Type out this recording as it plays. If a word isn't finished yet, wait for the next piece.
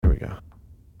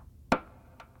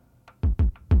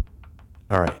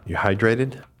All right. You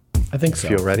hydrated? I think so.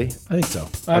 Feel ready? I think so.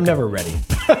 I'm never ready.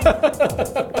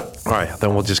 All right.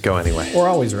 Then we'll just go anyway. We're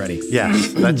always ready.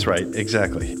 Yes, that's right.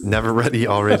 Exactly. Never ready,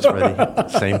 always ready.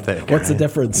 Same thing. What's the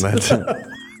difference? That's it.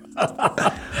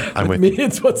 I'm with Me, you.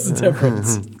 it's what's the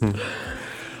difference?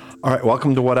 All right.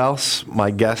 Welcome to What Else?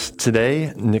 My guest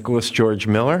today, Nicholas George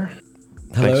Miller.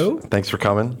 Hello. Thanks for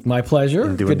coming. My pleasure.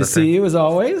 doing Good to the see thing. you as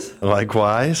always.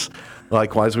 Likewise.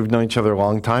 We've known each other a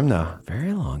long time now.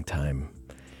 Very long time.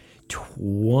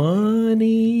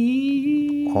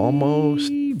 20. Almost.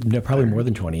 No, probably more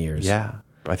than 20 years. Yeah.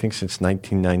 I think since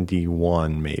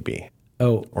 1991, maybe.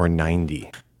 Oh, Or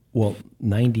 90. well,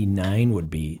 99 would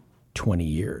be 20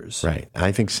 years. Right.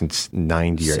 I think since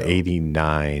 90 or So-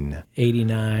 89,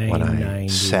 89, when I 90,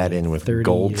 sat in with 30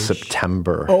 Gold -ish.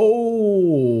 September.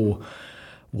 Oh,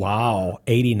 wow.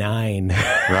 89.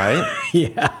 Right?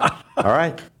 Yeah. All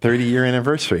right. 30-year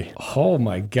anniversary. Oh,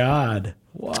 my God.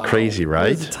 Wow. Crazy, right?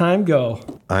 Where does the time go?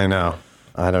 I know.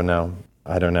 I don't know.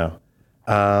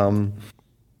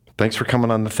 Thanks for coming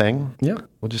on the thing. Yeah.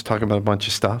 We'll just talk about a bunch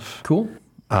of stuff. Cool.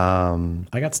 I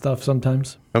got stuff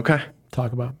sometimes Okay.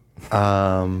 talk about.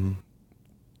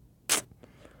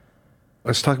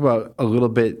 Let's talk about a little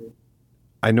bit.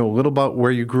 I know a little about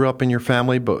where you grew up in your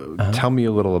family, but tell me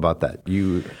a little about that.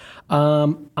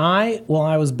 I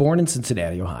was born in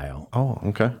Cincinnati, Ohio. Oh,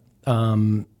 okay.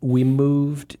 We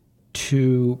moved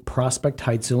to Prospect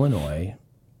Heights, Illinois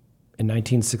in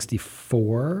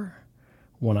 1964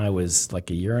 when I was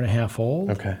like a year and a half old.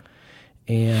 Okay.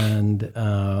 And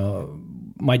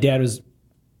my dad was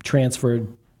transferred,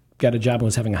 got a job, and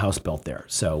was having a house built there.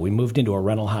 So we moved into a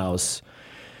rental house.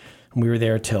 And we were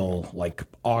there till like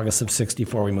August of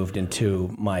 64. We moved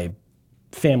into my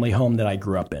family home that I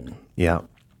grew up in, Yeah.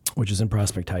 which is in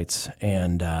Prospect Heights.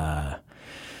 And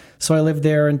so I lived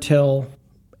there until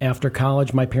after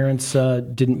college. My parents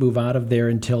didn't move out of there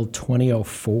until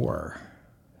 2004.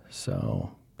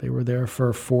 So they were there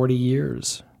for 40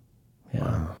 years. Yeah.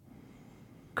 Wow.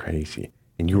 Crazy.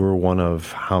 And you were one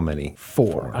of how many?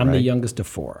 4. I'm the right? youngest of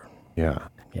 4. Yeah.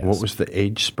 Yes. What was the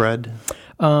age spread?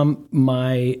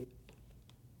 My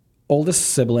oldest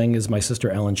sibling is my sister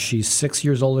Ellen. She's 6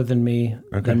 years older than me.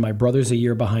 Okay. Then my brother's a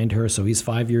year behind her, so he's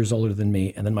 5 years older than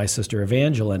me. And then my sister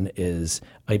Evangeline is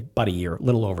about a year,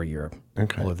 little over a year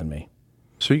older than me.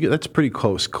 So that's a pretty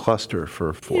close cluster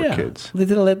for 4 kids. They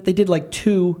did like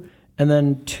 2 and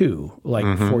then 2,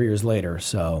 like 4 years later.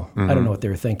 So I don't know what they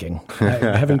were thinking.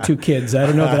 Having 2 kids, I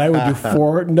don't know that I would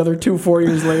do another 2 4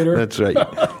 years later. That's right.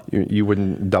 you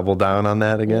wouldn't double down on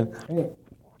that again?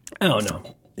 Oh, no.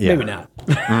 Yeah. Maybe not.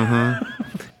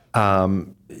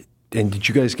 And did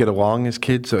you guys get along as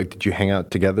kids? Like, did you hang out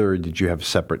together, or did you have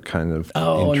separate kind of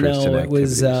interests and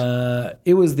activities?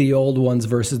 It was the old ones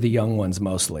versus the young ones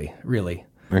mostly, really.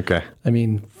 Okay. I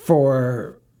mean,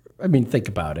 think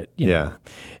about it. You know,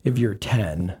 if you're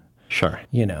 10, Sure.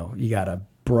 you got a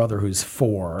brother who's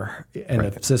 4 and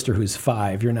a sister who's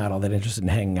 5. You're not all that interested in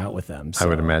hanging out with them. So. I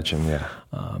would imagine, yeah.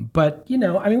 But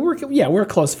we're a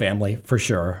close family for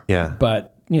sure. Yeah.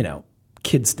 But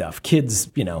kid stuff, kids,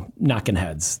 knocking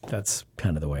heads. That's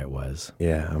kind of the way it was.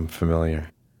 Yeah, I'm familiar.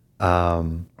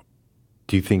 Do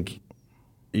you think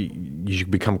you should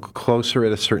become closer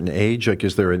at a certain age? Like,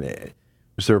 was there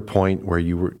a point where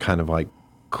you were kind of like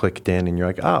clicked in and you're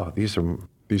like, oh, these are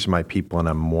my people, and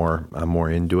I'm more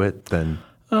into it than?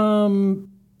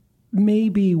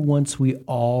 Maybe once we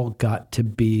all got to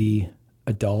be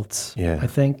adults. Yeah. I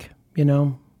think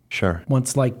Sure.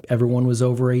 once like everyone was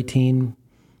over 18,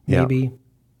 maybe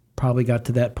probably got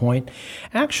to that point.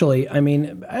 Actually, I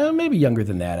mean, maybe younger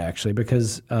than that actually,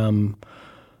 because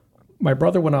my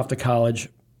brother went off to college.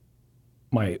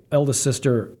 My eldest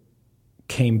sister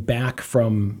came back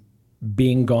from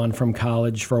being gone from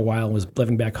college for a while and was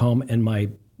living back home, and my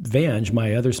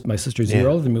my sister's a year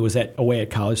older than me, was away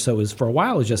at college. So for a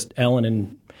while it was just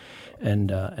Ellen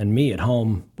and me at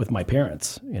home with my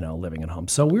parents, living at home.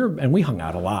 So we hung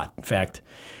out a lot. In fact,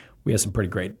 we had some pretty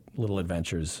great little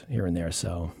adventures here and there.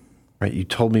 So. Right. You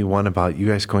told me one about you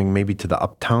guys going maybe to the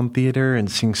Uptown Theater and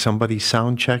seeing somebody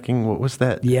sound checking. What was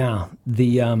that? Yeah.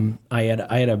 I had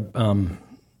a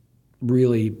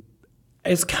really,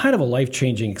 it's kind of a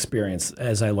life-changing experience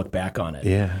as I look back on it.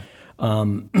 Yeah.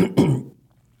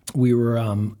 We were,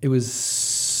 it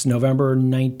was November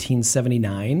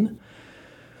 1979.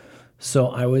 So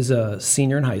I was a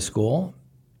senior in high school,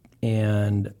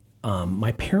 and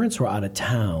my parents were out of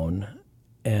town,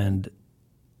 and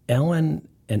Ellen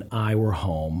and I were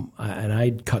home, and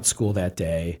I'd cut school that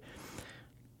day.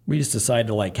 We just decided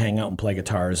to like hang out and play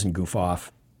guitars and goof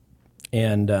off.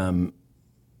 And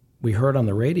we heard on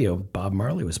the radio Bob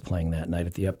Marley was playing that night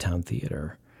at the Uptown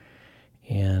Theater.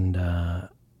 And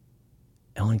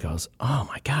Ellen goes, "Oh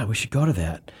my God, we should go to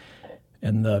that."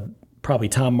 And probably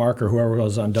Tom Marker, whoever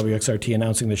was on WXRT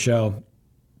announcing the show,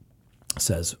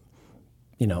 says,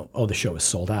 "Oh, the show is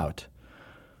sold out."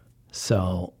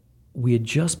 So we had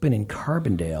just been in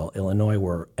Carbondale, Illinois,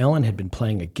 where Ellen had been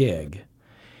playing a gig,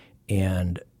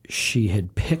 and she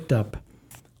had picked up,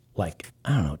 like,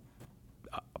 I don't know,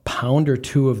 a pound or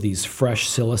two of these fresh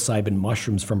psilocybin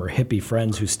mushrooms from her hippie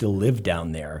friends who still lived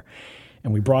down there.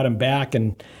 And we brought them back,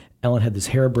 and Ellen had this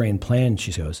harebrained plan.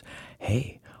 She goes,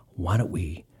 "Hey, why don't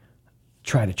we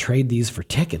try to trade these for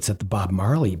tickets at the Bob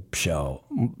Marley show?"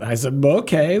 I said,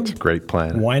 "Okay. It's a great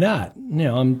plan. Why not?"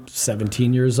 I'm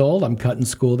 17 years old. I'm cutting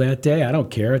school that day. I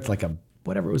don't care. It's like it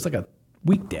was like a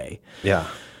weekday. Yeah.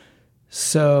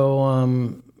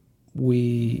 So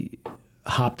we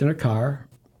hopped in a car,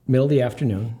 middle of the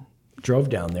afternoon, drove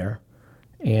down there,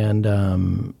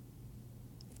 and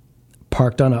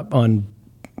parked on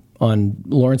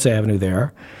Lawrence Avenue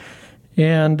there.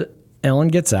 And Ellen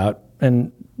gets out,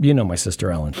 and my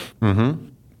sister Ellen,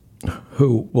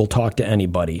 who will talk to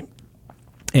anybody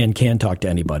and can talk to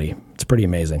anybody. It's pretty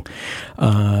amazing.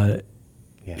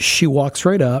 She walks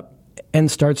right up and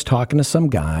starts talking to some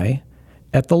guy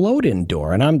at the load-in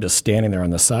door. And I'm just standing there on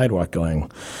the sidewalk going,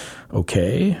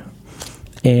 okay.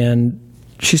 And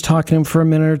she's talking to him for a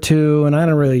minute or two, and I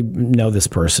don't really know this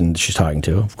person she's talking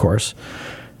to, of course.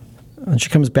 And she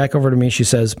comes back over to me. She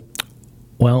says,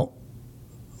 "Well,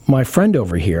 my friend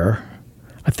over here,"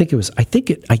 I think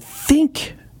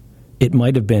it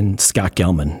might have been Scott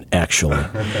Gelman, actually,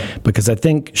 because I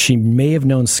think she may have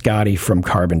known Scotty from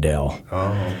Carbondale.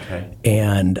 Oh, okay.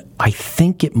 And I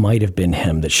think it might have been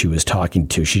him that she was talking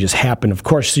to. She just happened, of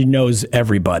course, she knows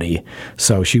everybody.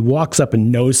 So she walks up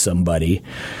and knows somebody.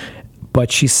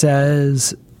 But she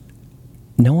says,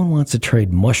 "No one wants to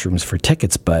trade mushrooms for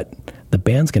tickets, but the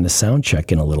band's going to sound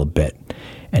check in a little bit."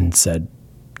 And said,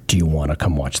 "Do you want to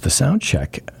come watch the sound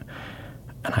check?"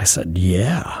 And I said,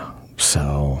 "Yeah."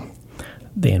 So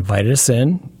they invited us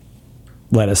in,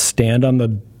 let us stand on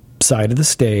the side of the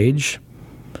stage.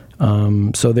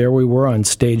 So there we were on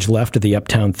stage left at the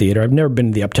Uptown Theater. I've never been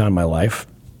to the Uptown in my life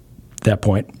at that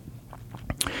point.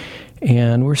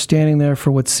 And we're standing there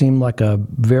for what seemed like a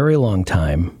very long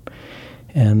time.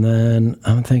 And then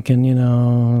I'm thinking,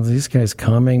 these guys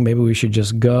coming, maybe we should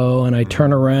just go. And I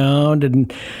turn around,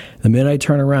 and the minute I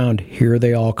turn around, here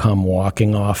they all come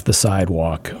walking off the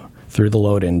sidewalk through the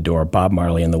load-in door, Bob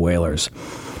Marley and the Wailers.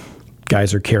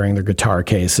 Guys are carrying their guitar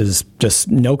cases, just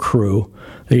no crew.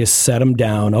 They just set them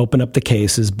down, open up the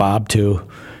cases, Bob too,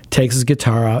 takes his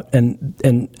guitar out, and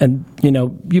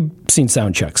you've seen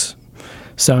sound checks.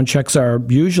 Sound checks are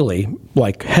usually,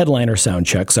 like headliner sound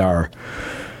checks are,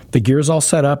 the gear's all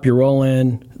set up, you roll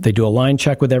in, they do a line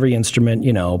check with every instrument,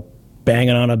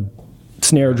 banging on a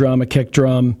snare drum, a kick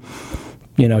drum,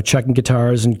 checking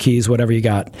guitars and keys, whatever you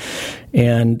got.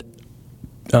 And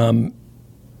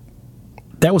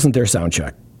that wasn't their sound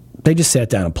check. They just sat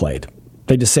down and played.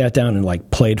 They just sat down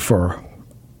and played for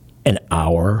an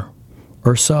hour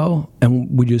or so, and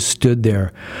we just stood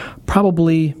there,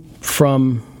 probably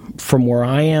from where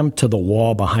I am to the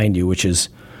wall behind you, which is,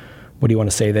 what do you want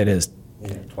to say that is?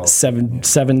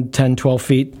 10, 12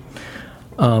 feet.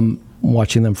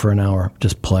 Watching them for an hour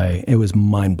just play. It was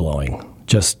mind-blowing.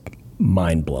 Just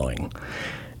mind-blowing.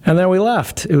 And then we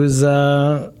left. It was,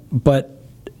 but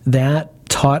that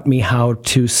taught me how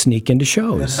to sneak into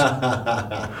shows.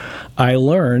 I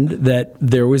learned that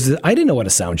I didn't know what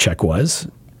a sound check was.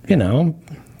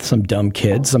 Some dumb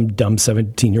kid, some dumb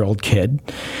 17-year-old kid.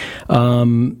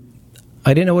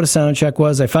 I didn't know what a sound check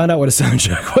was. I found out what a sound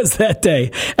check was that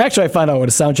day. Actually, I found out what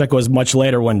a sound check was much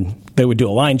later when they would do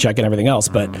a line check and everything else.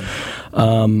 But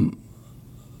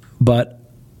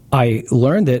I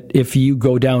learned that if you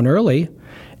go down early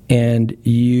and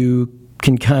you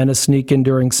can kind of sneak in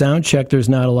during sound check, there's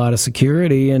not a lot of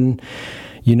security, and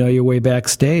your way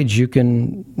backstage, you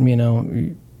can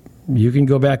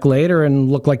go back later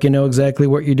and look like you know exactly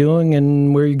what you're doing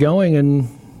and where you're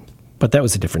going. But that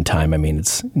was a different time. I mean,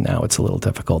 now it's a little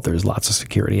difficult. There's lots of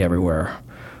security everywhere.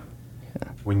 Yeah.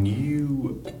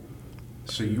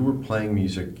 So you were playing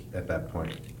music at that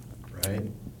point, right?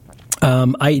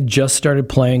 I just started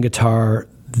playing guitar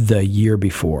the year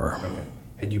before. Okay.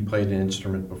 Had you played an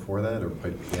instrument before that, or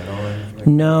played piano or anything like that?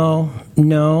 No.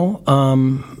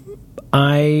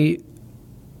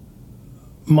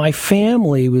 My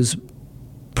family was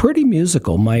pretty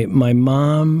musical. My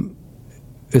mom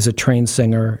is a trained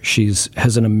singer.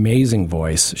 Has an amazing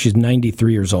voice. She's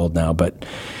 93 years old now,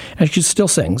 And she still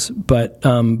sings, but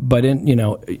in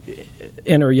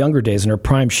her younger days, in her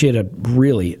prime, she had a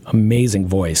really amazing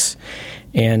voice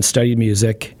and studied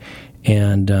music.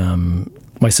 And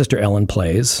my sister Ellen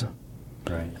plays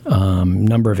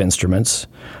number of instruments.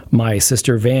 My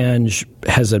sister Vange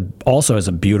also has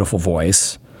a beautiful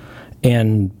voice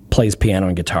and plays piano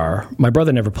and guitar. My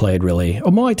brother never played really.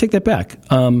 Oh, I take that back.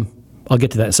 I'll get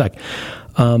to that in a sec.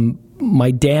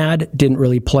 My dad didn't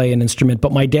really play an instrument,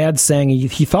 but my dad sang.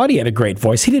 He thought he had a great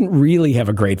voice. He didn't really have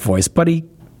a great voice, but he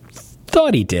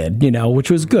thought he did,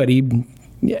 which was good.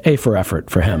 A for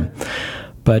effort for him.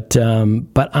 But I'm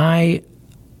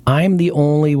the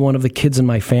only one of the kids in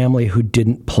my family who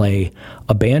didn't play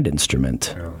a band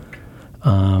instrument.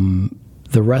 The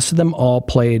rest of them all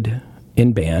played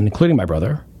in band, including my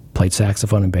brother, played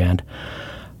saxophone in band.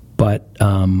 But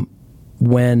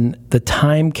when the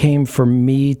time came for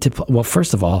me to well,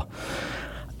 first of all,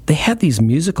 they had these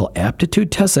musical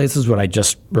aptitude tests. This is what I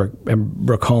just am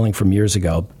recalling from years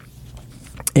ago.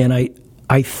 And I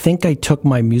think I took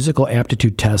my musical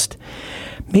aptitude test.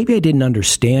 Maybe I didn't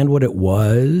understand what it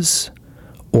was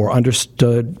or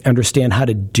understand how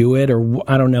to do it, or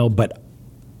I don't know, but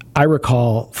I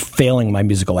recall failing my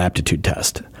musical aptitude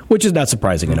test, which is not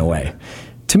surprising in a way.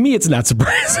 To me, it's not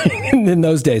surprising in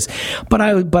those days. But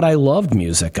I loved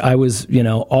music. I was,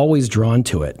 always drawn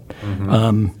to it.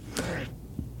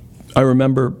 I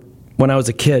remember when I was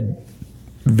a kid,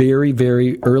 very,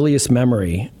 very earliest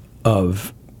memory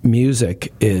of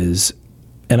music is,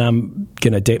 and I'm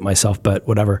going to date myself, but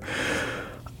whatever.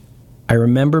 I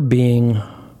remember being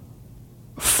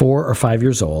 4 or 5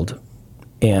 years old,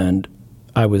 and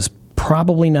I was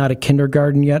probably not at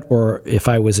kindergarten yet, or if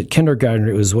I was at kindergarten,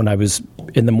 it was when I was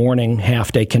in the morning,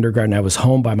 half-day kindergarten. I was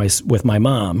home with my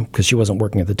mom because she wasn't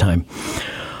working at the time.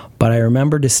 But I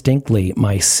remember distinctly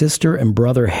my sister and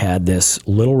brother had this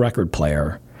little record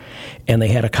player, and they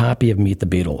had a copy of Meet the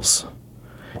Beatles.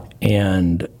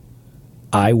 And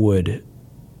I would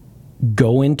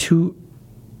go into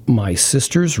my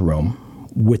sister's room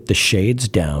with the shades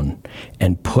down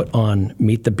and put on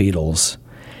Meet the Beatles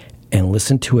and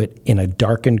listen to it in a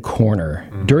darkened corner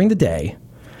during the day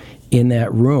in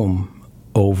that room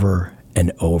over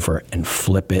and over and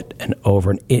flip it and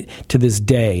over. And to this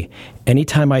day,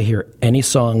 anytime I hear any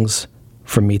songs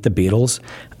from Meet the Beatles,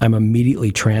 I'm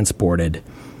immediately transported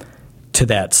to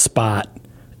that spot.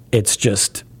 It's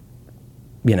just,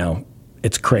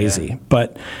 it's crazy. Yeah.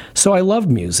 But so I loved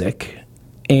music,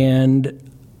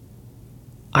 and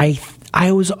I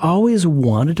was always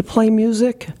wanted to play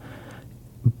music,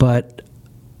 but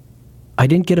I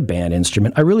didn't get a band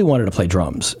instrument. I really wanted to play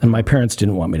drums, and my parents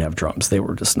didn't want me to have drums. They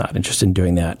were just not interested in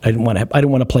doing that. I didn't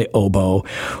want to play oboe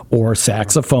or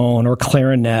saxophone or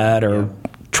clarinet or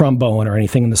trombone or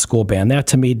anything in the school band. That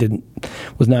to me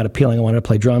was not appealing. I wanted to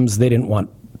play drums. They didn't want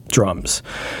drums.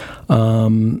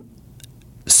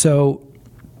 So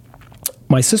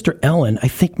my sister Ellen, I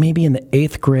think maybe in the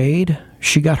 8th grade,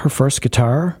 she got her first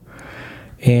guitar.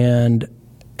 And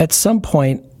at some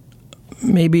point,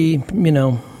 maybe,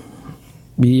 a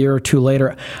year or two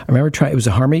later, I remember trying, it was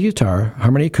a Harmony guitar,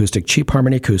 Harmony acoustic, cheap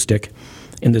Harmony acoustic,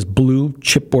 in this blue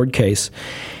chipboard case.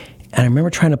 And I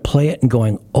remember trying to play it and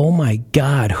going, oh my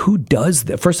God, who does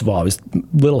that? First of all, I was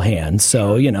little hands,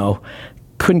 so,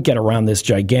 couldn't get around this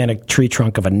gigantic tree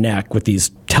trunk of a neck with these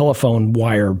telephone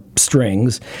wire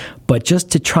strings. But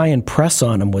just to try and press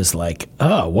on them was like,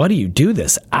 oh, what do you do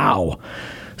this? Ow.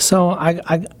 So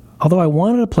I although I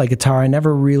wanted to play guitar, I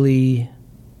never really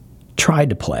tried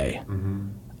to play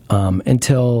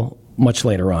until much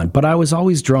later on. But I was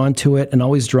always drawn to it and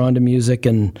always drawn to music,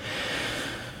 and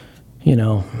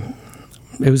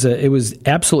it was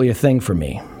absolutely a thing for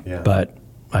me. Yeah. But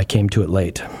I came to it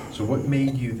late. So what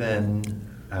made you then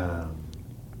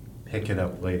pick it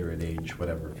up later at age, 15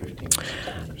 or 16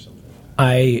 or something?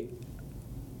 I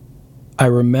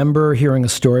remember hearing a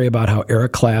story about how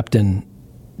Eric Clapton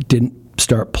didn't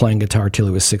start playing guitar till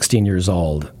he was 16 years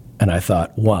old. And I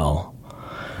thought, well,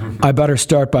 I better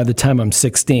start by the time I'm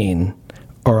 16,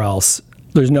 or else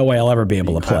there's no way I'll ever be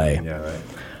able to play. Yeah,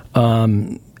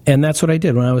 right. And that's what I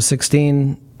did. When I was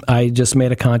 16, I just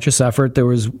made a conscious effort.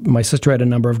 My sister had a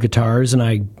number of guitars, and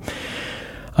I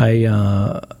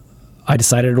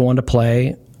decided I wanted to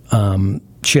play.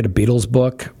 She had a Beatles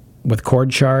book with chord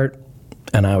chart,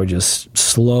 and I would just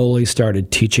slowly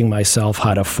started teaching myself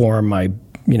how to form my,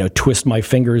 twist my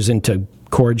fingers into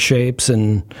chord shapes,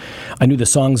 and I knew the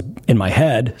songs in my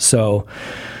head, so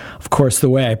of course the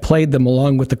way I played them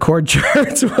along with the chord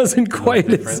charts wasn't quite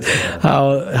as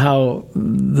how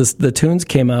the tunes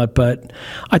came out. But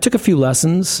I took a few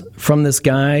lessons from this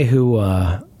guy who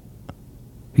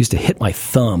used to hit my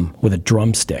thumb with a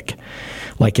drumstick.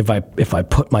 Like if I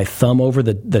put my thumb over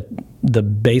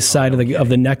the bass side of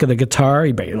the neck of the guitar,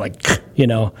 he'd be like, you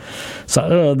know.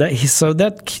 So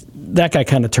that guy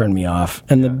kind of turned me off.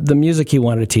 And the music he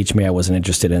wanted to teach me, I wasn't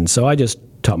interested in. So I just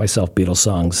taught myself Beatles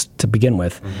songs to begin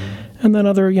with, and then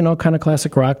other, you know, kind of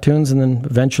classic rock tunes, and then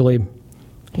eventually,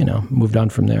 you know, moved on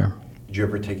from there. Did you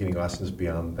ever take any lessons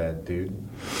beyond that, dude?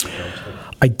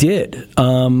 I did.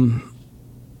 A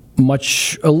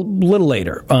little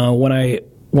later, when I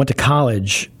went to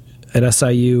college at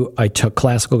SIU, I took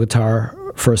classical guitar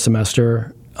for a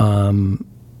semester,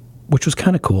 which was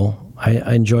kind of cool.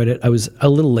 I enjoyed it. I was a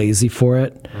little lazy for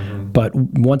it, but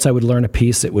once I would learn a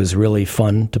piece, it was really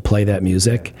fun to play that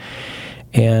music.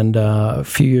 And a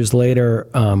few years later,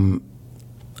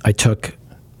 I took,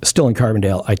 still in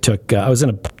Carbondale, I was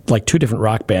in like 2 different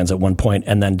rock bands at one point,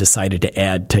 and then decided to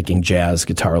add taking jazz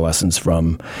guitar lessons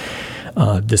from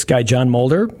this guy, John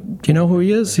Mulder. Do you know who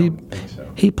he is?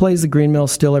 He plays the Green Mill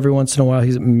still every once in a while.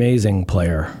 He's an amazing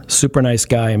player. Super nice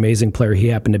guy, amazing player. He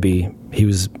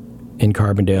was in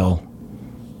Carbondale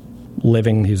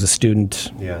living. He was a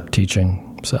student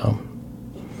teaching. So.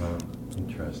 Wow,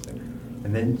 interesting.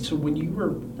 And then, so when you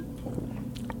were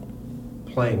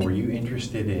playing, were you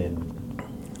interested in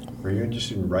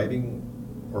writing,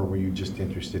 or were you just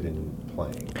interested in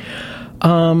playing?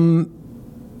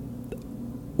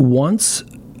 Once,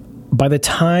 by the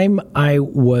time I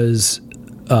was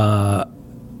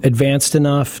advanced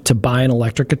enough to buy an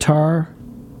electric guitar,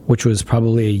 which was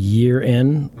probably a year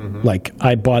in, like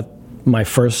I bought my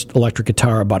first electric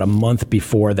guitar about a month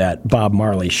before that Bob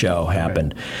Marley show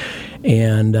happened. Right.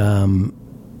 And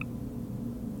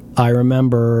I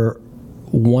remember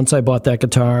once I bought that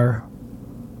guitar,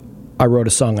 I wrote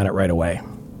a song on it right away.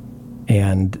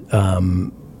 And,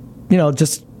 you know,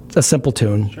 just a simple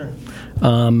tune. Sure.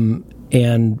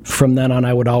 And from then on,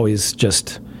 I would always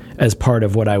just, as part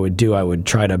of what I would do, I would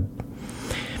try to,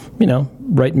 you know,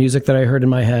 write music that I heard in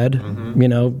my head, you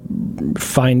know,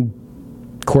 find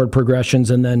chord progressions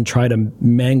and then try to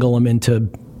mangle them into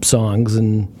songs.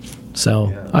 And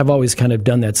so I've always kind of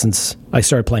done that since I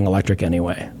started playing electric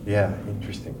anyway. Yeah,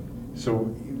 interesting.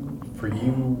 So for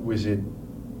you, was it,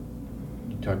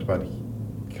 you talked about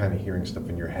kind of hearing stuff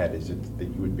in your head. Is it that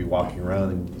you would be walking around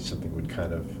and something would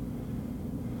kind of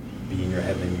be in your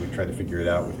head and then you would try to figure it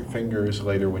out with your fingers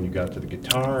later when you got to the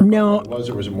guitar? No.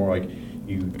 Or was it more like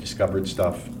you discovered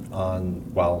stuff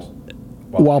while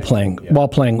playing? Yeah. While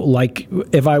playing, like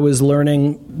if I was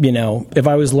learning, you know,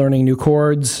 new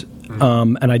chords,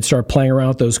 and I'd start playing around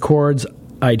with those chords,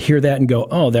 I'd hear that and go,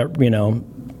 oh, that, you know,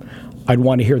 I'd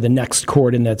want to hear the next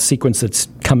chord in that sequence that's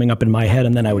coming up in my head,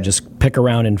 and then I would just pick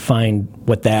around and find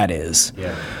what that is.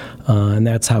 Yeah. And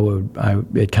that's how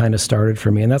it kind of started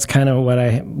for me, and that's kind of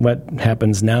what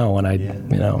happens now when I,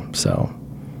 you know. So,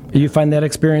 you find that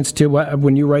experience too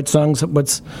when you write songs.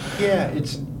 It's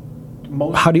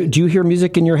most. How do you hear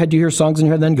music in your head? Do you hear songs in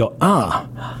your head, then go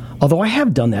Although I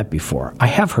have done that before. I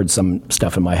have heard some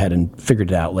stuff in my head and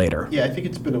figured it out later. Yeah, I think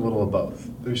it's been a little of both.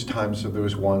 There's times, there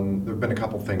have been a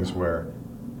couple things where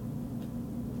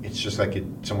it's just like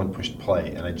someone pushed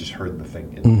play and I just heard the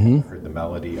thing. And I heard the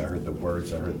melody, I heard the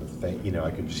words, I heard the thing. You know,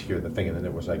 I could just hear the thing, and then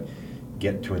it was like,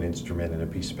 get to an instrument and a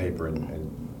piece of paper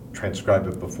and transcribe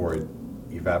it before it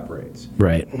evaporates.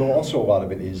 Right. Although also a lot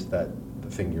of it is the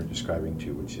thing you're describing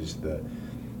too, which is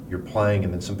you're playing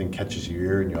and then something catches your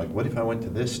ear and you're like, what if I went to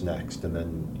this next? And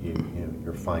then you're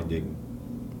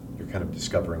kind of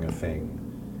discovering a thing,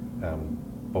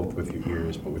 both with your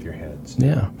ears but with your hands.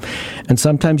 Yeah. And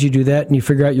sometimes you do that and you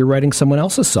figure out you're writing someone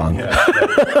else's song. Yeah.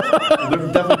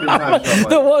 There've definitely been times where I'm like,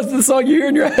 that was the song you hear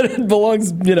in your head. It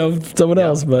belongs, to someone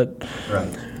else, but.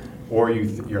 Right. Or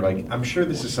you're like, I'm sure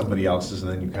this is somebody else's,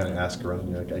 and then you kind of ask around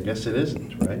and you're like, I guess it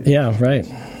isn't, right? Yeah, right.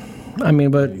 I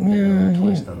mean, but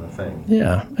twist on the thing.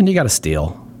 Yeah, and you got to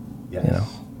steal. Yes.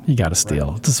 You got to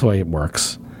steal. Right. That's the way it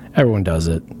works. Everyone does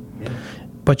it. Yeah.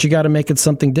 But you got to make it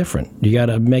something different. You got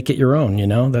to make it your own.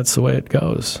 That's the way it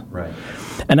goes. Right.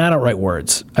 And I don't write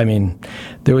words. I mean,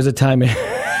 there was a time. Do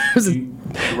you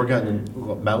work on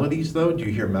melodies though? Do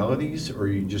you hear melodies, or are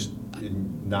you just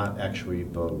not actually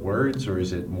the words, or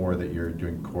is it more that you're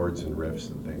doing chords and riffs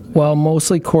and things? Well,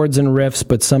 mostly chords and riffs,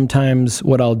 but sometimes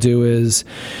what I'll do is,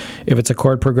 if it's a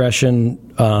chord progression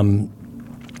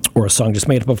or a song just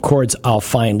made up of chords, I'll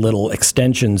find little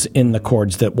extensions in the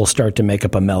chords that will start to make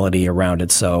up a melody around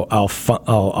it. So I'll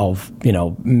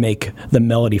make the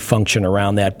melody function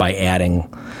around that by adding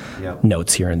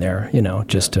notes here and there,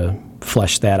 just to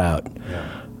flesh that out.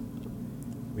 Yeah.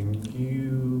 When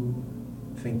you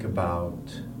think about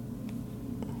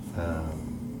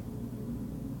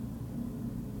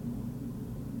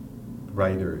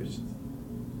writers,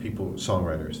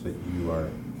 songwriters that you are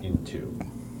into,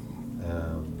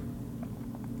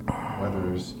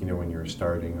 whether it's, when you're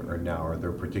starting or now, are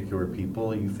there particular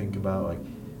people you think about, like,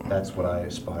 that's what I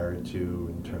aspire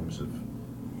to in terms of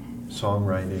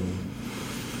songwriting?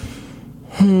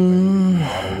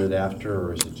 Modeled it after,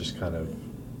 or is it just kind of...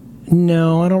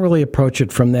 No, I don't really approach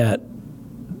it from that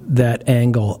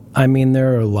angle. I mean,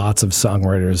 there are lots of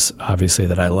songwriters, obviously,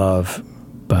 that I love,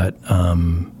 but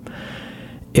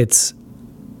it's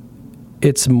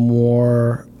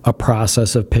more a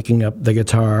process of picking up the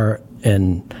guitar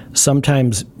and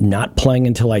sometimes not playing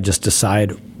until I just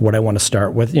decide what I want to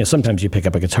start with. Sometimes you pick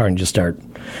up a guitar and just start,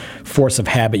 force of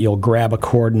habit, you'll grab a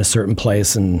chord in a certain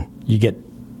place and you get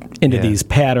into these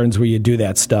patterns where you do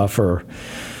that stuff, or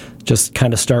just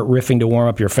kind of start riffing to warm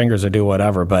up your fingers or do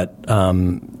whatever. But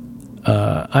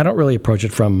I don't really approach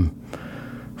it from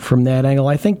that angle.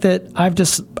 I think that I've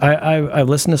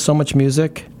listened to so much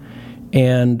music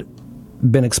and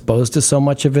been exposed to so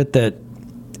much of it that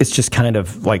it's just kind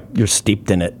of like you're steeped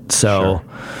in it. So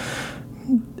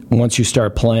once you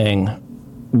start playing,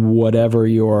 whatever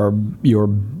your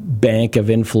bank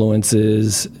of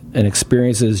influences and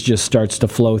experiences just starts to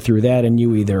flow through that, and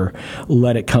you either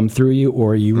let it come through you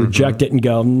or you reject it and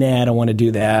go, nah, I don't want to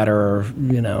do that, or,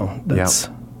 that's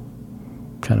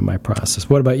kind of my process.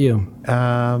 What about you?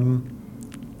 I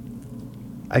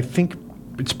think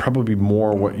it's probably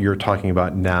more what you're talking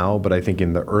about now, but I think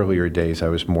in the earlier days I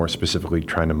was more specifically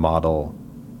trying to model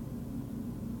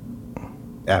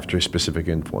after specific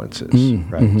influences,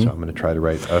 right? So I'm going to try to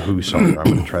write a Who song, or I'm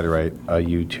going to try to write a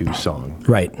U2 song,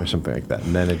 right, or something like that.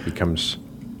 And then it becomes,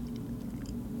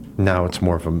 now it's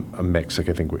more of a mix, like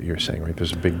I think what you're saying, right?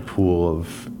 There's a big pool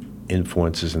of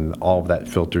influences and all of that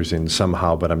filters in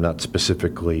somehow, but I'm not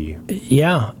specifically...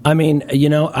 Yeah, I mean,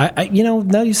 I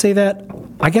now you say that,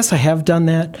 I guess I have done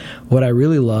that. What I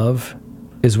really love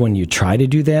is when you try to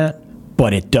do that,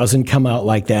 but it doesn't come out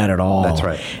like that at all. That's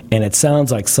right. And it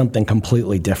sounds like something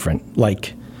completely different.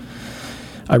 Like,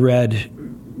 I read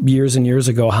years and years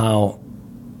ago how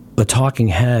the Talking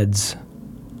Heads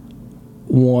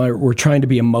were trying to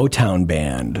be a Motown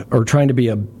band, or trying to be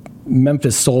a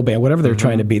Memphis soul band, whatever they were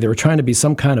trying to be. They were trying to be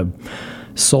some kind of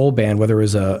soul band, whether it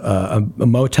was a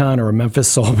Motown or a Memphis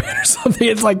soul band or something.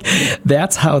 It's like,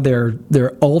 that's how their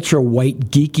ultra white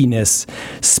geekiness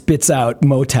spits out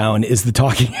Motown, is the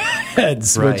Talking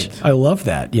Heads, right. Which I love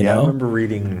that, you know? I remember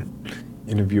reading an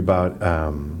interview about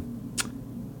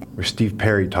where Steve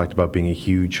Perry talked about being a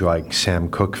huge, like, Sam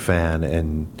Cooke fan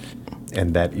and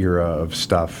that era of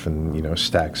stuff, and,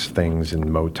 Stax things and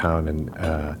Motown, and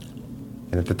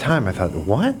at the time I thought,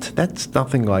 what? That's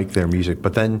nothing like their music.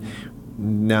 But then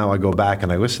now I go back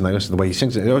and I listen to the way he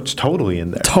sings it. It's totally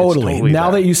in there. Totally.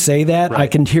 Now that you say that, right. I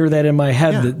can hear that in my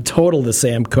head, the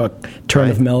Sam Cooke turn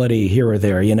of melody here or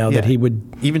there, that he would...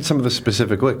 Even some of the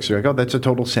specific licks, you're like, oh, that's a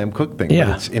total Sam Cooke thing. Yeah.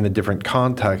 But it's in a different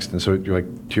context, and so you're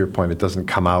like, to your point, it doesn't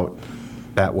come out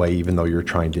that way, even though you're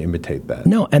trying to imitate that.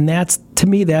 No, and that's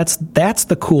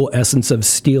the cool essence of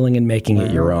stealing and making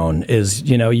it your own. Is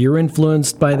you're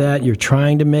influenced by that. You're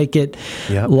trying to make it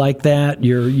like that.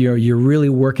 You're really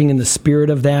working in the spirit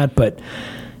of that, but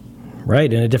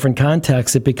right in a different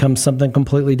context, it becomes something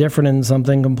completely different and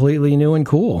something completely new and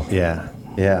cool. Yeah.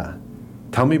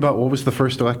 Tell me about, what was the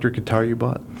first electric guitar you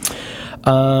bought?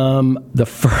 The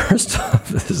first,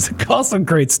 this is also a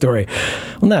great story.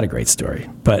 Well, not a great story,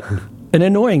 but an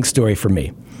annoying story for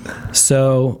me.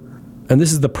 So, and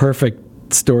this is the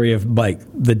perfect story of, like,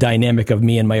 the dynamic of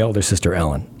me and my older sister,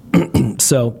 Ellen.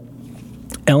 So,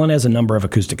 Ellen has a number of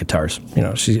acoustic guitars.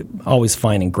 She's always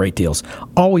finding great deals,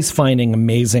 always finding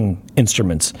amazing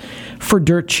instruments for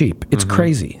dirt cheap. It's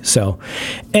crazy. So,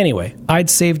 anyway, I'd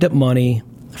saved up money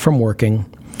from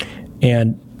working,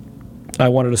 and I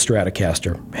wanted a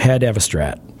Stratocaster. Had to have a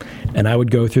Strat. And I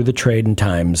would go through the Trade and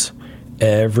Times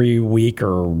every week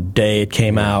or day it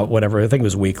came out, whatever. I think it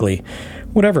was weekly.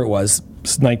 Whatever it was.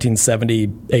 It's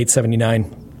 1978,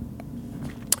 79.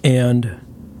 And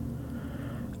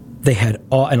they had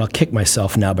all, and I'll kick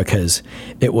myself now because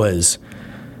it was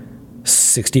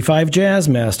 65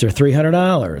 Jazzmaster,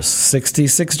 $300,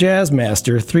 66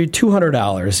 Jazzmaster,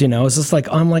 $200. It's just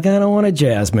like, I'm like, I don't want a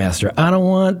Jazzmaster. I don't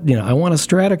want, I want a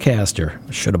Stratocaster.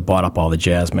 I should have bought up all the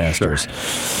Jazzmasters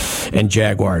and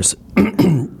Jaguars.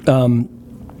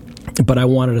 But I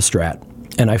wanted a Strat.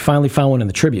 And I finally found one in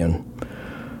the Tribune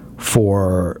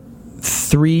for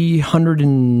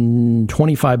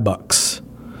 $325.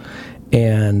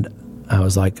 And I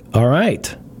was like, all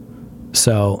right.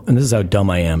 So, and this is how dumb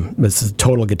I am. This is a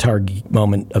total guitar geek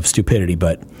moment of stupidity.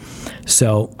 But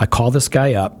so I call this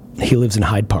guy up. He lives in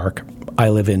Hyde Park. I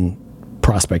live in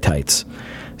Prospect Heights.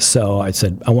 So I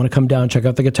said, I want to come down, check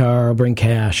out the guitar, I'll bring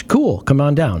cash. Cool, come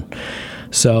on down.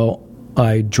 So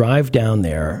I drive down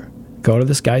there, go to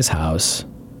this guy's house,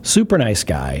 super nice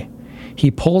guy.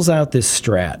 He pulls out this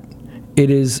Strat. It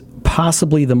is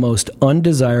possibly the most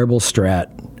undesirable Strat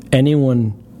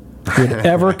anyone would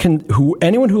ever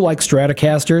anyone who likes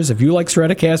Stratocasters, if you like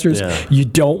Stratocasters, you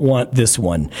don't want this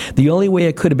one. The only way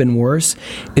it could have been worse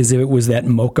is if it was that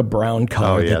mocha brown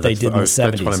color that they did in the 70s.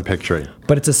 That's what I'm picturing.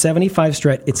 But it's a 75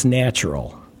 Strat. It's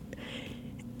natural.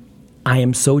 I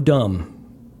am so dumb.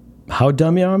 How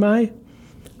dumb am I?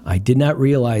 I did not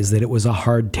realize that it was a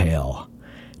hardtail.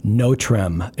 No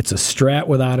trem. It's a Strat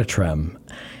without a trem.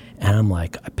 And I'm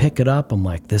like, I pick it up. I'm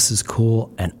like, this is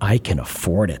cool, and I can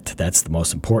afford it. That's the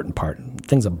most important part.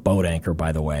 Thing's a boat anchor,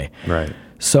 by the way. Right.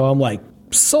 So I'm like,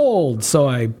 sold. So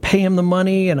I pay him the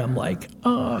money, and I'm like,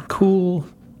 oh, cool.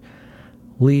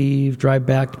 Leave, drive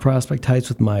back to Prospect Heights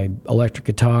with my electric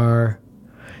guitar.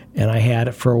 And I had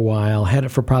it for a while. Had it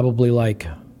for probably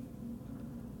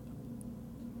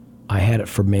I had it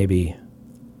for maybe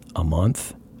a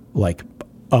month,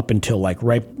 up until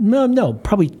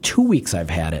probably 2 weeks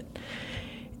I've had it.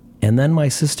 And then my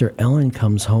sister Ellen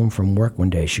comes home from work one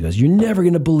day. She goes, you're never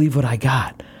going to believe what I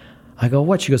got. I go,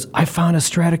 what? She goes, I found a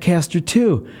Stratocaster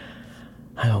too.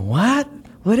 I go, what?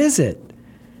 What is it?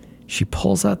 She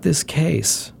pulls out this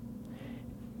case.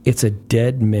 It's a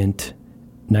dead mint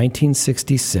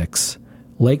 1966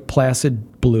 Lake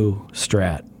Placid blue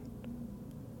Strat.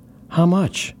 How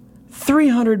much?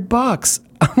 $300.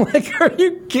 I'm like, are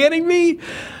you kidding me?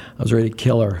 I was ready to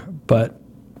kill her, but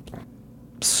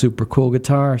super cool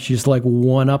guitar. She's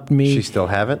one-upped me. She still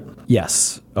have it?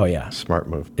 Yes. Oh, yeah. Smart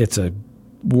move. It's a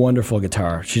wonderful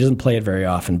guitar. She doesn't play it very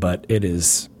often, but it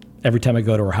is. Every time I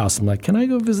go to her house, I'm like, can I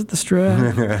go visit the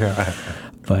Strat?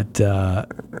 But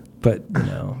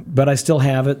I still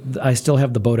have it. I still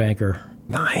have the boat anchor.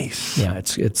 Nice. Yeah,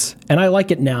 it's and I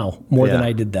like it now more than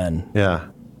I did then. Yeah.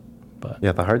 But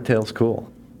the hardtail's cool.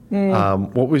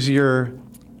 What was you're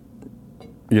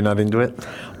not into it?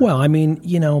 Well, I mean,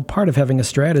 part of having a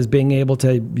Strat is being able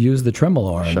to use the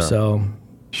tremolo arm.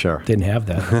 Sure. Didn't have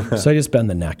that. So I just bend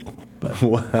the neck. But.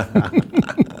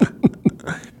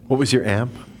 What was your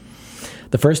amp?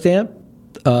 The first amp,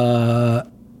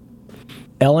 Ellen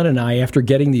and I, after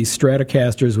getting these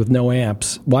Stratocasters with no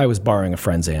amps, I was borrowing a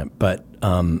friend's amp, but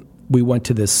we went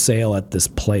to this sale at this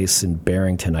place in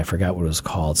Barrington. I forgot what it was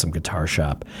called, some guitar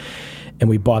shop. And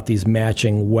we bought these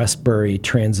matching Westbury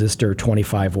transistor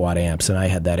 25-watt amps, and I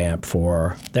had that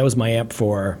was my amp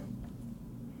for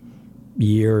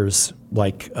years,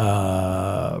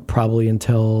 probably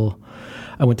until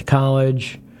I went to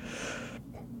college,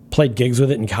 played gigs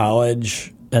with it in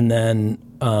college, and then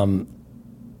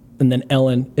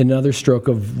Ellen, another stroke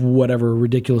of whatever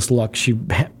ridiculous luck, she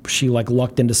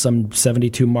lucked into some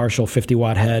 72 Marshall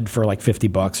 50-watt head for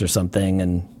 $50 or something,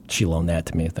 and she loaned that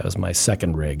to me. That was my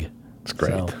second rig. It's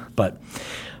great. So, but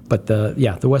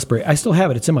the Westbury, I still have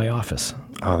it. It's in my office.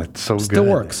 Oh, that's so good. Still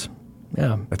works.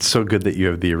 Yeah. It's so good that you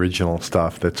have the original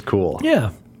stuff. That's cool. Yeah.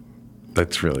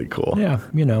 That's really cool. Yeah,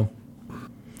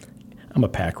 I'm a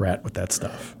pack rat with that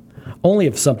stuff. Only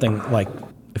if something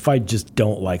if I just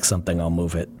don't like something, I'll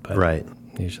move it. But right.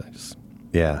 Usually just.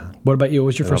 Yeah. What about you? What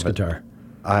was your first guitar?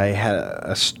 I had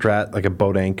a Strat, a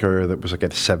boat anchor that was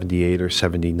a 78 or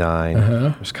 79.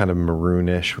 It was kind of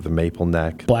maroonish with a maple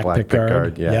neck. Black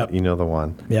pickguard. Yeah, yep. You know the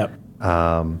one. Yep.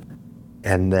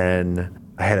 And then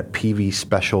I had a PV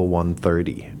Special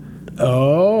 130.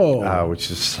 Oh.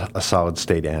 Which is a solid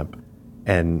state amp.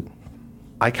 And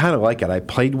I kind of like it. I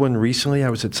played one recently. I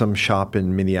was at some shop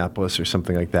in Minneapolis or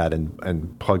something like that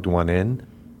and plugged one in.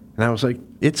 And I was like,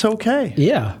 it's okay.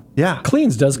 Yeah. Yeah.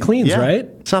 Does cleans, right?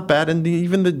 It's not bad. And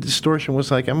even the distortion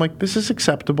was I'm like, this is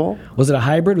acceptable. Was it a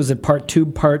hybrid? Was it part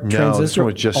tube, part transistor? No, this one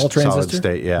was just all transistor? solid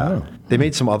state, yeah. Oh. They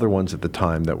made some other ones at the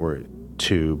time that were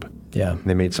tube. Yeah. And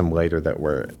they made some later that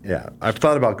were, I've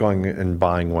thought about going and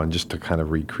buying one just to kind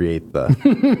of recreate the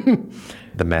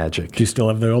the magic. Do you still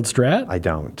have the old Strat? I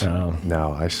don't. Oh.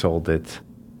 No, I sold it,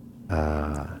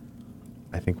 I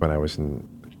think when I was in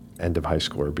end of high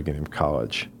school or beginning of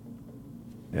college.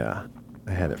 Yeah.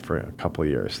 I had it for a couple of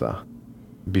years, though.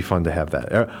 It'd be fun to have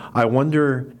that. I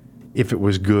wonder if it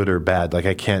was good or bad.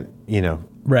 I can't,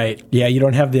 Right. Yeah, you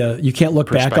don't have you can't look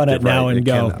back on it now and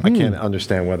go. I can't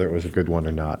understand whether it was a good one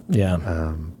or not.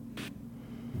 Yeah.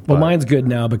 Well, mine's good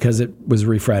now because it was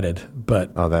refretted,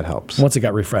 but that helps. Once it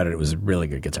got refretted, it was a really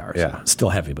good guitar. So yeah. Still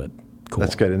heavy, but cool.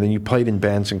 That's good. And then you played in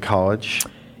bands in college?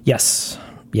 Yes.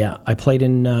 Yeah. I played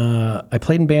in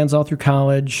bands all through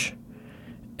college.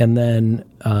 And then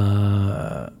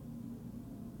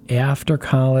after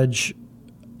college,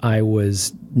 I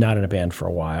was not in a band for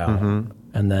a while,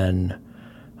 and then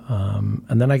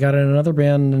I got in another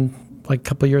band like a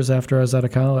couple of years after I was out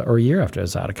of college, or a year after I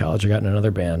was out of college. I got in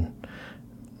another band,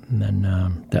 and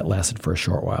then that lasted for a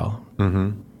short while.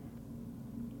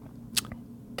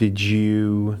 Did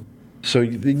you? So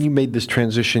then you made this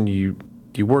transition. You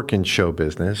work in show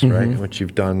business, right? Which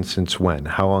you've done since when?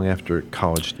 How long after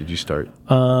college did you start?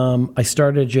 I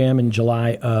started Jam in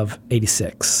July of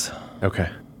 '86. Okay.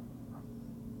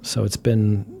 So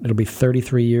it'll be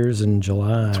 33 years in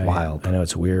July. It's wild. I know,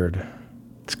 it's weird.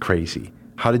 It's crazy.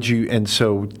 How did you, and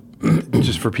so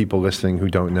just for people listening who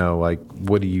don't know, like,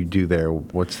 what do you do there?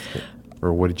 What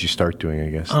did you start doing,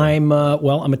 I guess? I'm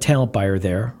a talent buyer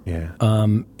there. Yeah.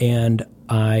 And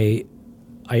I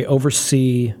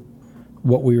oversee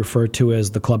what we refer to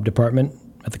as the club department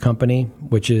at the company,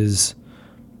 which is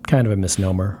kind of a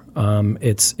misnomer.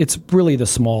 It's really the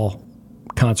small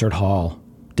concert hall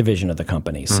division of the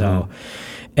company. So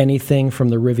anything from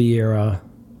the Riviera,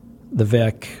 the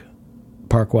Vic,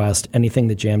 Park West, anything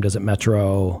that Jam does at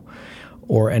Metro,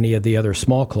 or any of the other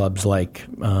small clubs like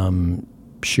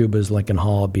Shuba's, Lincoln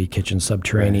Hall, B Kitchen,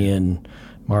 Subterranean,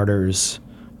 Martyrs,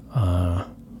 the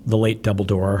late Double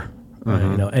Door,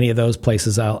 any of those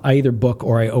places, I either book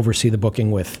or I oversee the booking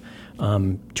with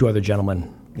two other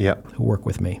gentlemen who work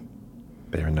with me.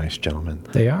 They're nice gentlemen.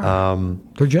 They are.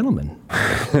 They're gentlemen.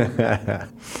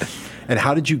 And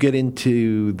how did you get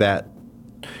into that?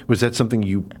 Was that something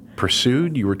you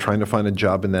pursued? You were trying to find a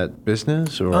job in that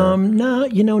business? Or?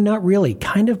 No, not really.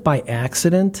 Kind of by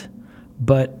accident.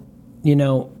 But,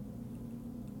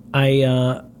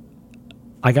 I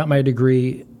got my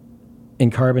degree in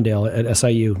Carbondale at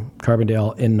SIU,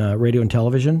 Carbondale, in radio and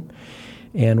television.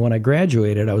 And when I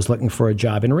graduated, I was looking for a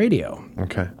job in radio.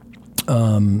 Okay.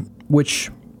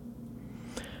 Which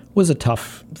was a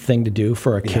tough thing to do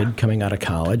for a kid coming out of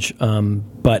college.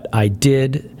 But I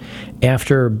did,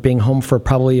 after being home for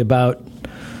probably about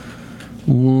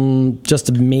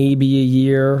just maybe a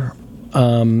year,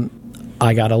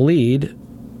 I got a lead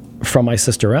from my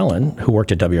sister Ellen, who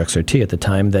worked at WXRT at the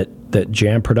time, that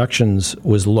Jam Productions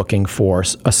was looking for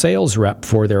a sales rep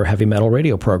for their heavy metal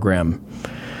radio program.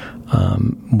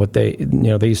 Arnie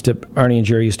and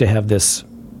Jerry used to have this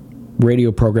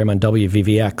radio program on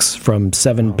WVVX from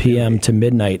 7 p.m. to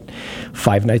midnight,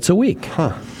 5 nights a week.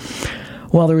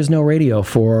 Well, there was no radio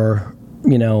for,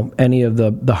 any of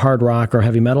the hard rock or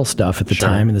heavy metal stuff at the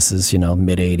time, and this is,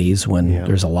 mid-'80s when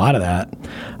there's a lot of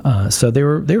that. So they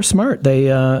were smart. They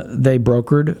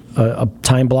brokered a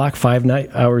time block, 5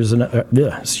 hours a night,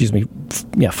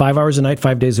 5 hours a night,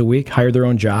 5 days a week, hired their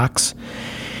own jocks.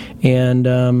 And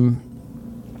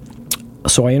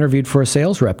so I interviewed for a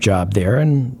sales rep job there,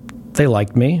 and they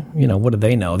liked me. What did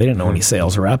they know? They didn't know any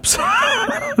sales reps.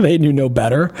 They knew no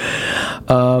better.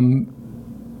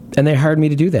 And they hired me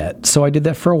to do that. So I did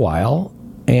that for a while.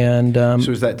 And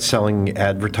so is that selling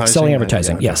advertising? Selling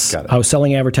advertising, yes. Got it. I was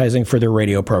selling advertising for their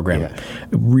radio program. Yeah.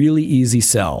 Really easy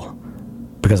sell,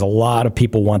 because a lot of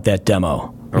people want that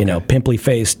demo. Okay.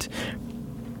 Pimply-faced,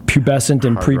 pubescent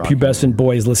and prepubescent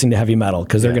boys listening to heavy metal,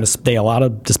 because they're going to pay a lot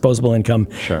of disposable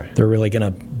income. Sure. They're really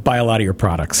going to buy a lot of your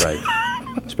products. Right.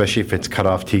 Especially if it's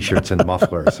cut-off T-shirts and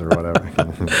mufflers or whatever.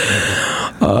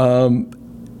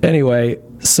 Anyway,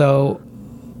 so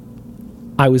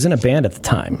I was in a band at the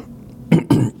time,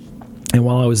 and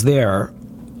while I was there,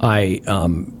 I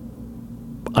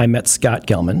met Scott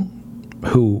Gelman,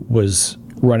 who was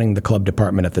running the club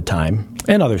department at the time,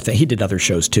 and other things. He did other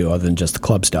shows too, other than just the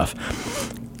club stuff.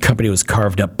 Company was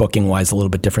carved up booking-wise a little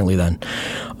bit differently then.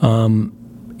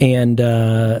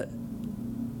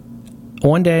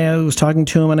 One day I was talking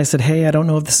to him, and I said, hey, I don't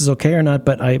know if this is okay or not,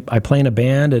 but I play in a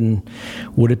band, and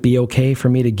would it be okay for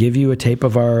me to give you a tape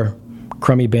of our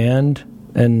crummy band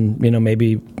and,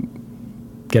 maybe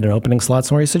get an opening slot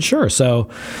somewhere? He said, sure. So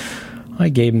I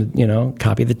gave him,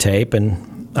 copy of the tape,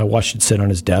 and I watched it sit on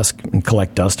his desk and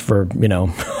collect dust for, a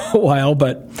while.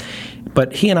 But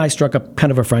he and I struck up kind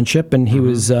of a friendship, and he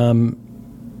was,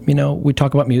 we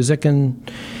talk about music,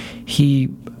 and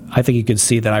I think he could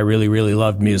see that I really, really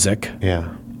loved music.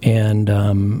 Yeah. And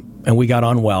we got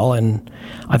on well, and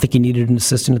I think he needed an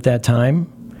assistant at that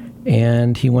time.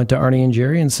 And he went to Arnie and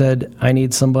Jerry and said, I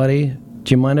need somebody.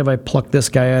 Do you mind if I pluck this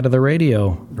guy out of the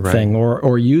radio thing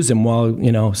or use him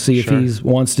while, see if he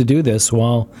wants to do this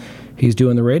while he's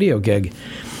doing the radio gig?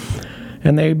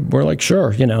 And they were like,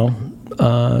 sure,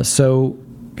 So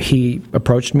he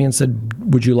approached me and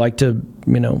said, would you like to,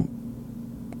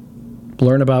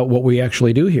 learn about what we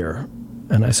actually do here?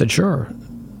 And I said, sure.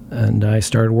 And I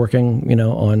started working,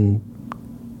 on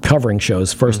covering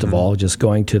shows, first of all, just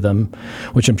going to them,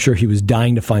 which I'm sure he was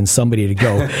dying to find somebody to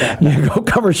go, go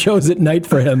cover shows at night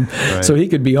for him so he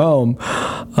could be home.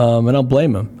 And I don't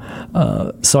blame him.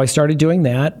 So I started doing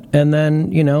that. And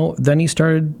then, then he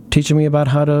started teaching me about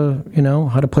how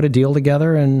to put a deal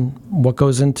together and what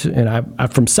goes into, and I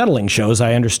from settling shows,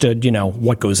 I understood,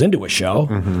 what goes into a show,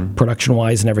 production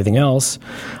wise and everything else.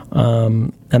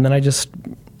 And then I just,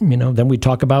 then we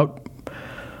talk about,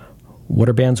 what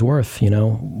are bands worth?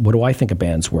 What do I think a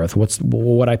band's worth? What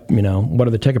are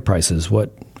the ticket prices?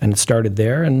 And it started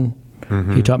there, and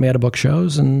he taught me how to book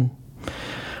shows, and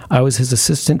I was his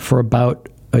assistant for about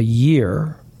a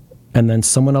year, and then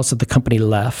someone else at the company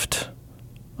left,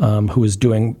 who was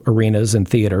doing arenas and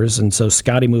theaters, and so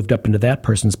Scotty moved up into that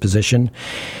person's position,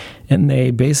 and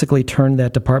they basically turned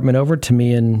that department over to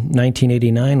me in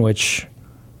 1989, which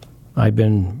I've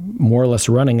been more or less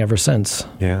running ever since.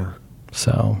 Yeah.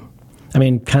 So,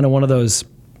 kind of one of those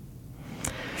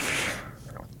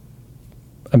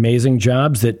amazing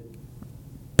jobs that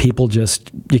people you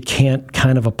can't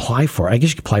kind of apply for. I guess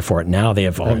you can apply for it now. They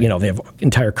have they have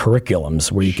entire curriculums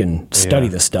where you can study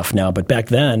this stuff now. But back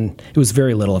then, it was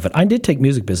very little of it. I did take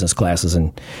music business classes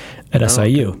at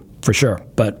SIU for sure,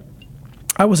 but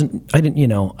I wasn't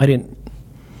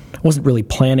really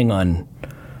planning on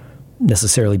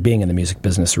necessarily being in the music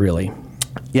business, really.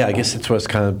 Yeah, I guess that's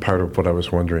kind of part of what I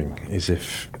was wondering, is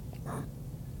if...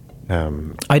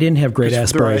 I didn't have great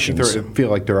aspirations. I feel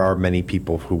like there are many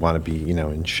people who want to be, in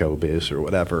showbiz or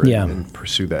whatever and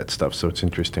pursue that stuff. So it's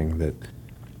interesting that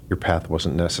your path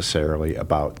wasn't necessarily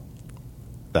about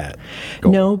that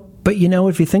goal. No, but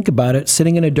if you think about it,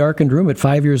 sitting in a darkened room at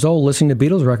 5 years old, listening to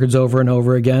Beatles records over and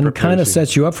over again kind of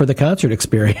sets you up for the concert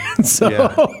experience. So,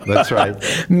 yeah, that's right.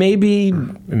 Maybe,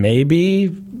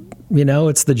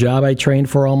 it's the job I trained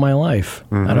for all my life.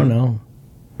 I don't know.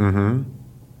 Mm-hmm.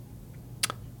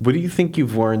 What do you think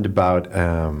you've learned about,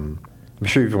 I'm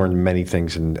sure you've learned many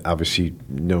things and obviously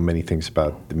know many things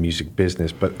about the music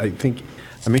business, but I think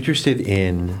I'm interested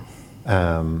in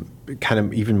kind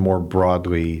of even more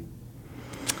broadly,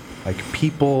 like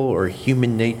people or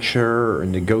human nature or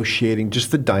negotiating,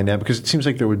 just the dynamic, because it seems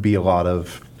like there would be a lot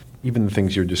of, even the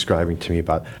things you're describing to me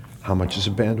about how much is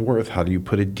a band worth, how do you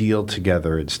put a deal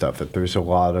together and stuff, that there's a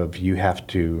lot of, you have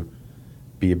to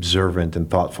be observant and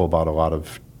thoughtful about a lot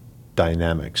of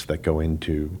dynamics that go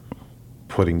into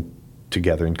putting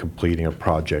together and completing a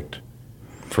project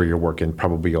for your work, and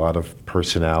probably a lot of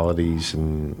personalities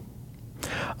and...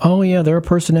 Oh yeah, there are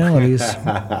personalities.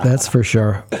 That's for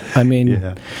sure. It's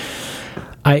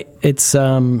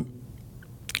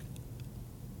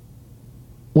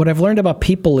what I've learned about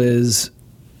people is,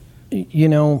 and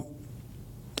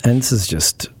this is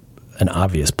just an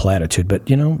obvious platitude, but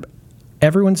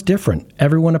everyone's different.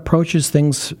 Everyone approaches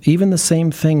things, even the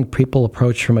same thing, people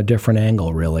approach from a different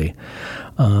angle, really.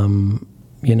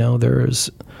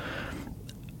 There's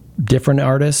different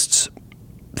artists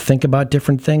think about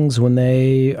different things when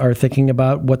they are thinking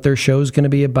about what their show's going to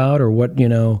be about, or what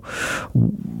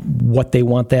they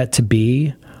want that to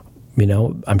be.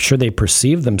 I'm sure they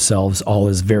perceive themselves all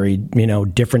as very,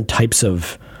 different types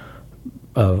of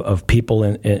people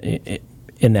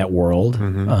in that world,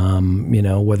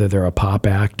 whether they're a pop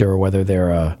act or whether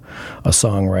they're a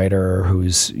songwriter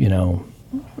who's,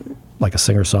 like a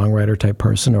singer-songwriter type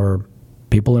person, or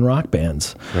people in rock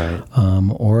bands, right.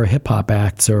 Or hip-hop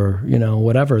acts, or,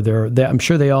 whatever. I'm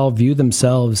sure they all view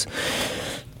themselves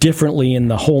differently in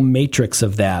the whole matrix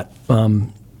of that.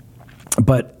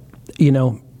 But,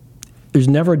 there's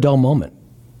never a dull moment.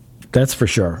 That's for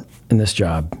sure in this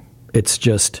job. It's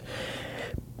just...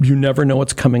 you never know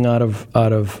what's coming out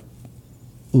of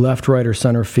left, right, or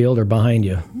center field or behind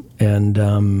you, and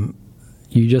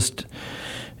you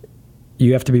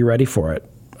have to be ready for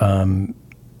it.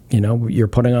 You're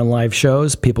putting on live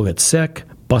shows. People get sick.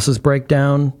 Buses break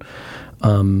down.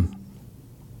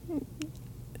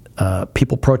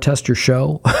 People protest your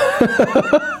show,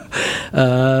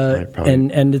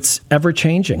 and it's ever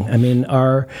changing.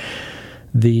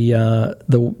 The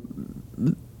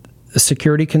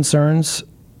security concerns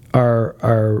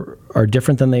are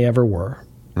different than they ever were.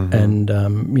 Mm-hmm. And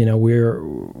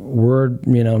we're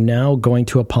now going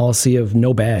to a policy of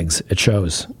no bags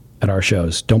at our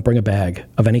shows. Don't bring a bag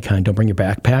of any kind. Don't bring your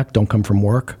backpack. Don't come from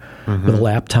work with a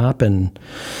laptop. And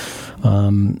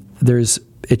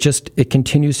it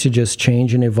continues to just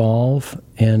change and evolve.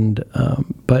 And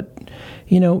but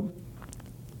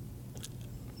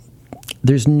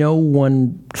there's no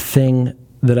one thing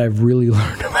that I've really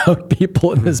learned about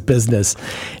people in this business.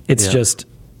 It's just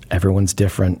everyone's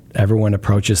different. Everyone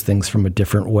approaches things from a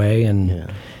different way,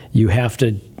 and you have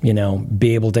to,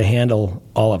 be able to handle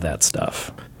all of that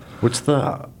stuff. What's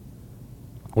a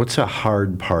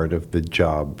hard part of the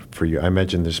job for you? I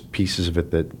imagine there's pieces of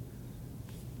it that,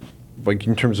 like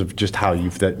in terms of just how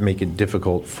that make it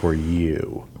difficult for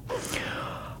you.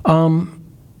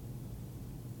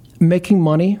 Making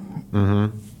money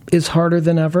is harder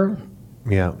than ever.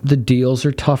 Yeah. The deals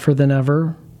are tougher than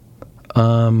ever.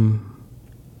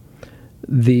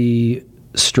 The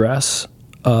stress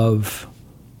of,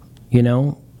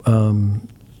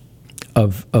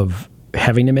 of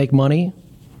having to make money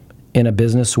in a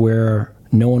business where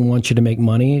no one wants you to make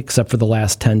money except for the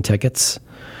last 10 tickets.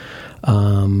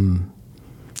 The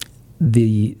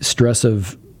stress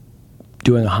of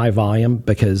doing a high volume,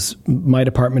 because my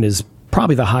department is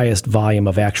probably the highest volume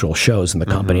of actual shows in the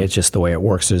company. It's just the way it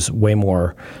works. There's way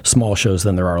more small shows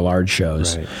than there are large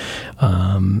shows.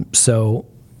 Right. So,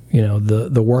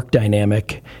 the work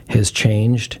dynamic has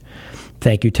changed.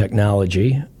 Thank you,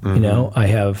 technology. I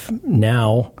have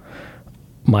now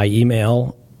my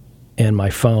email and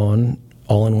my phone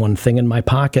all in one thing in my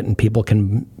pocket, and people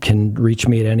can reach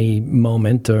me at any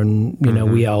moment. And,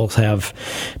 we all have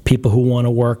people who want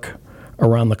to work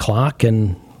around the clock,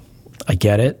 and I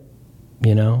get it.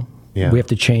 Yeah. We have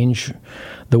to change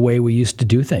the way we used to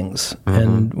do things.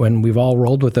 And when we've all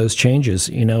rolled with those changes,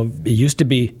 it used to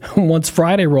be once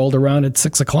Friday rolled around at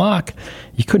 6:00,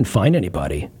 you couldn't find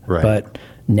anybody. Right. But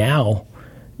now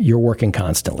you're working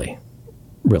constantly,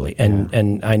 really.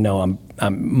 And I know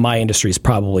my industry is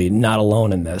probably not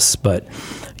alone in this, but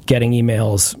getting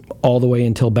emails all the way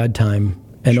until bedtime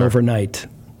and overnight.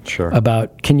 Sure.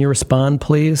 About, can you respond,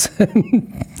 please?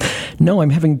 No, I'm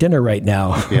having dinner right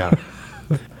now. Yeah.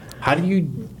 How do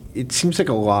you, it seems like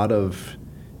a lot of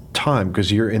time,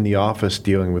 because you're in the office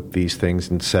dealing with these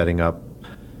things and setting up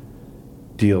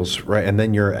deals, right? And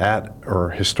then you're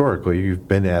or historically, you've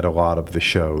been at a lot of the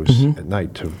shows at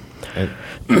night too.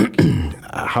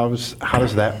 How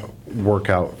does that work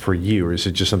out for you? Or is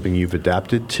it just something you've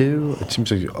adapted to? It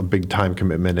seems like a big time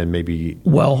commitment, and maybe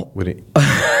would it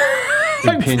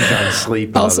impinge on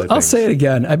sleep? I'll say it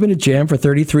again. I've been at Jam for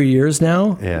 33 years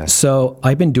now. Yeah. So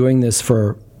I've been doing this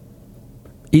for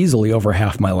easily over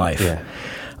half my life. Yeah.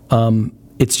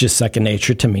 It's just second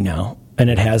nature to me now, and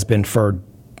it has been for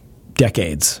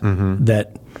decades.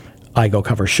 That I go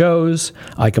cover shows,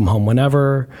 I come home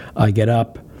whenever, I get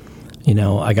up,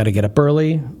 I got to get up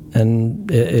early,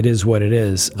 and it is what it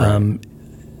is. Right.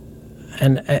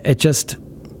 And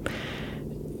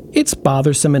it's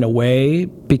bothersome in a way,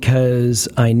 because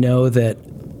I know that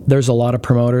there's a lot of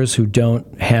promoters who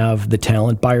don't have the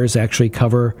talent buyers actually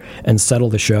cover and settle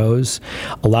the shows.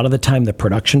 A lot of the time, the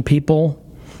production people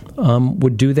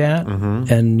would do that,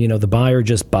 and the buyer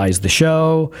just buys the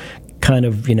show, kind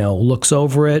of looks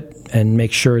over it and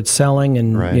makes sure it's selling,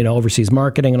 and oversees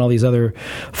marketing and all these other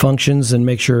functions, and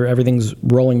make sure everything's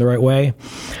rolling the right way.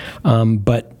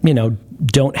 But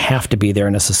don't have to be there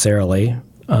necessarily.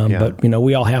 But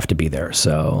we all have to be there,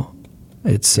 so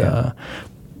it's.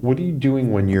 What are you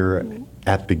doing when you're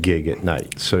at the gig at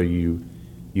night? So you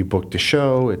booked a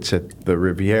show. It's at the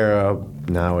Riviera.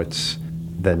 Now it's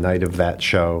the night of that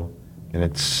show, and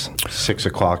it's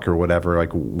 6:00 or whatever.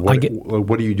 Like,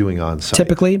 what are you doing on site?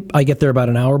 Typically, I get there about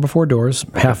an hour before doors,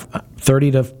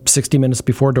 30 to 60 minutes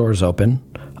before doors open.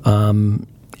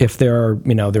 If there are,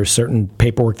 there's certain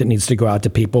paperwork that needs to go out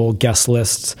to people, guest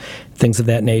lists, things of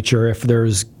that nature. If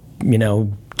there's,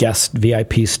 guest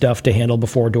VIP stuff to handle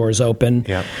before doors open,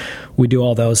 we do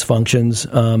all those functions.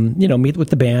 Meet with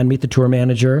the band, meet the tour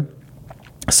manager,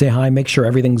 say hi, make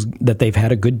sure that they've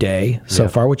had a good day so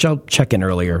far, which I'll check in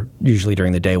earlier, usually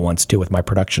during the day once too, with my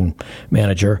production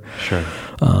manager. Sure.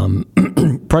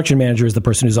 Production manager is the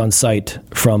person who's on site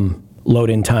from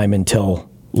load-in time until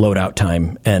load-out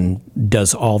time, and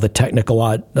does all the technical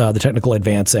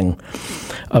advancing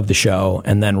of the show,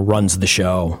 and then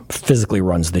physically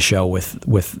runs the show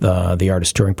with the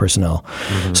artist touring personnel.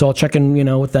 So I'll check in,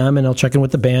 with them, and I'll check in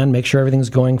with the band, make sure everything's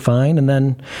going fine, and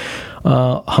then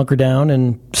hunker down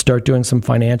and start doing some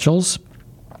financials,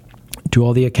 do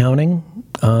all the accounting,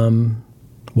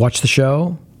 watch the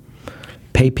show,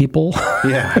 pay people.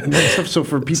 Yeah. And that stuff, so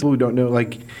for people who don't know,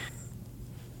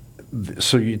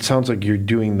 so it sounds like you're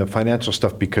doing the financial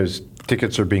stuff because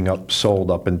tickets are being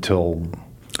sold up until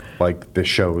the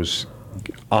show's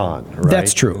on, right?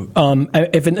 That's true.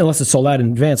 Unless it's sold out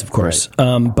in advance, of course.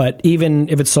 Right. But even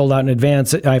if it's sold out in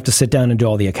advance, I have to sit down and do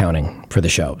all the accounting for the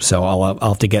show. So I'll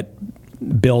have to get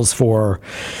bills for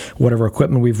whatever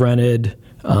equipment we've rented,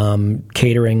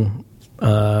 catering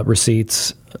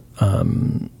receipts,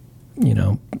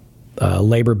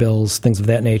 labor bills, things of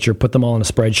that nature, put them all in a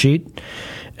spreadsheet,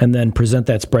 and then present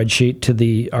that spreadsheet to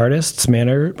the artist's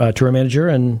tour manager,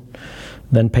 and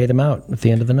then pay them out at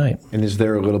the end of the night. And is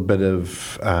there a little bit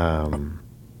of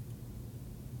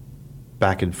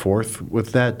back and forth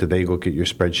with that? Do they look at your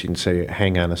spreadsheet and say,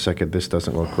 hang on a second, this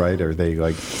doesn't look right? Or are they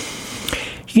like...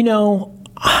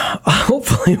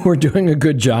 Hopefully we're doing a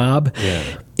good job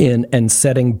in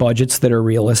setting budgets that are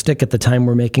realistic at the time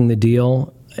we're making the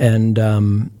deal. And,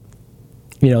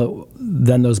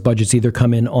 then those budgets either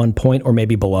come in on point or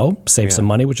maybe below, save some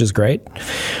money, which is great.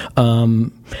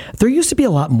 There used to be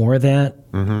a lot more of that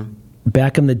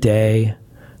back in the day.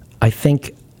 I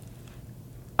think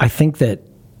that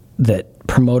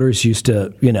promoters used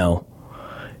to,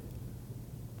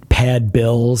 pad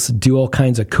bills, do all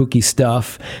kinds of kooky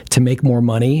stuff to make more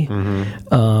money.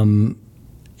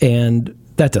 And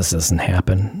that just doesn't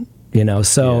happen,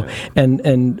 So,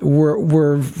 and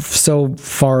we're so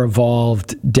far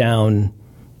evolved down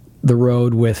the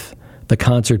road with the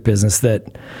concert business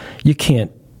that you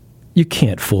can't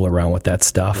fool around with that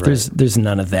stuff. Right. There's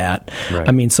none of that. Right.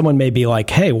 I mean, someone may be like,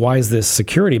 "Hey, why is this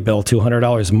security bill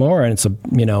 $200 more?" And it's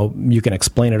you can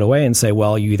explain it away and say,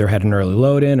 "Well, you either had an early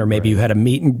load in, or maybe you had a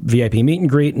VIP meet and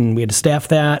greet, and we had to staff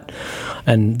that."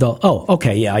 And they'll, "Oh,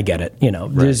 okay, yeah, I get it."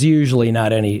 There's usually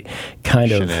not any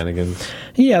kind of shenanigans.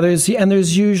 Yeah,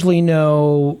 there's usually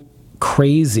no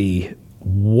crazy,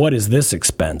 what is this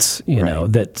expense,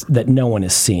 that no one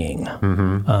is seeing.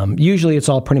 Usually it's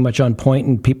all pretty much on point,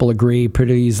 and people agree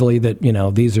pretty easily that,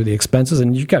 these are the expenses,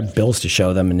 and you've got bills to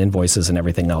show them and invoices and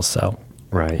everything else. So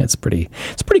it's pretty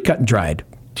cut and dried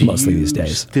mostly these days. Do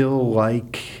you still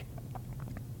like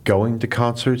going to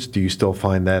concerts? Do you still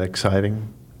find that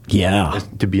exciting? Yeah,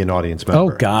 to be an audience member.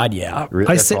 Oh God, yeah.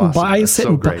 Really? I sit and buy.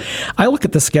 I look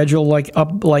at the schedule like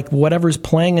whatever's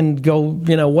playing and go. What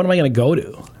am I going to go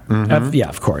to? Yeah,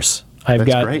 of course.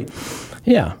 That's great.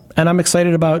 Yeah, and I'm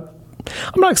excited about.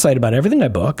 I'm not excited about everything I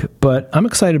book, but I'm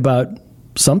excited about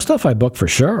some stuff I book for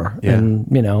sure. Yeah. And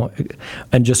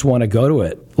and just want to go to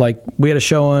it. Like we had a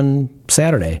show on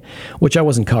Saturday, which I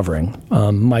wasn't covering.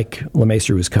 Mike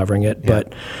LeMaistre was covering it,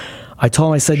 but I told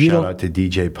him, I said, shout out to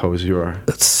DJ Poser.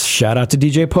 Shout out to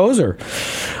DJ Poser.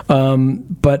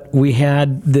 But we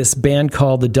had this band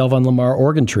called the Delvon Lamar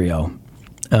Organ Trio.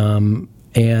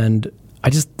 And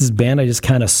this band I just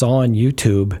kind of saw on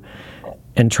YouTube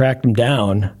and tracked them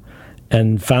down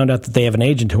and found out that they have an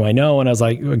agent who I know. And I was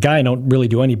like, a guy I don't really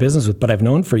do any business with, but I've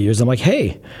known for years. I'm like,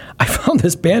 hey, I found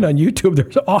this band on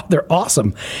YouTube. They're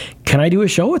awesome. Can I do a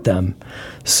show with them?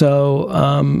 So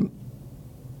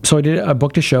I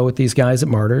booked a show with these guys at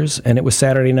Martyrs, and it was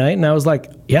Saturday night, and I was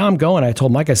like, yeah, I'm going. I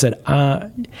told Mike, I said,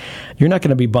 you're not going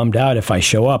to be bummed out if I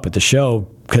show up at the show,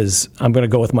 because I'm going to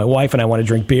go with my wife, and I want to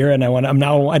drink beer, and I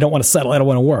don't want to settle. I don't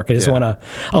want to work. I just want to,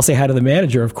 I'll say hi to the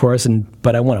manager, of course,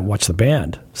 but I want to watch the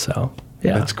band. So,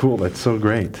 yeah. That's cool. That's so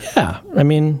great. Yeah. I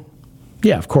mean,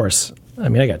 yeah, of course. I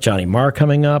mean, I got Johnny Marr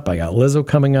coming up. I got Lizzo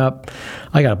coming up.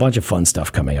 I got a bunch of fun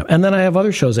stuff coming up. And then I have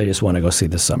other shows I just want to go see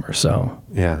this summer. So,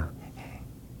 yeah.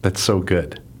 That's so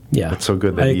good. Yeah. That's so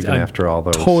good that I'm after all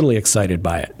those. Totally excited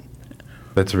by it.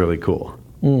 That's really cool.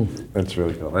 That's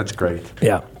really cool. That's great.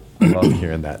 Yeah. I love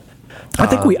hearing that.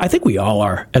 I think we all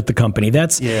are at the company.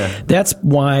 That's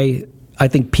why I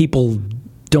think people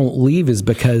don't leave, is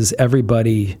because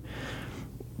everybody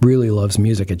really loves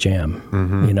music at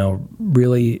Jam.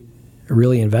 Really,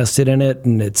 really invested in it,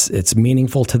 and it's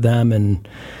meaningful to them, and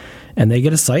they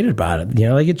get excited about it.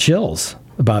 They get chills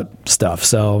about stuff.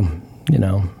 So,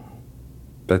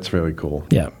 that's really cool.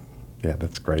 Yeah. Yeah,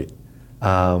 that's great.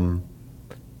 I'm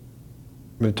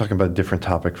going to talk about a different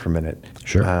topic for a minute.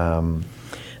 Sure.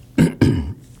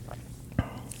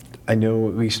 I know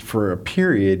at least for a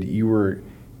period you were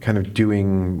kind of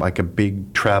doing like a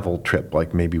big travel trip,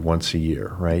 like maybe once a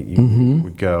year, right? You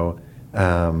would go.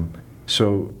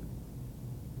 So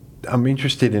I'm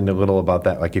interested in a little about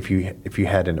that, like if you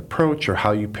had an approach or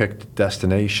how you picked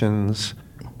destinations,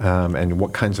 and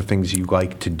what kinds of things you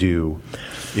like to do,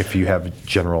 if you have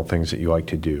general things that you like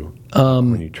to do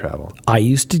when you travel. I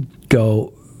used to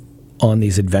go on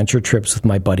these adventure trips with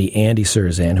my buddy Andy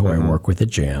Surzan, who I work with at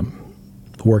Jam.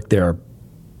 Worked there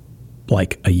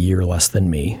like a year less than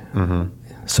me.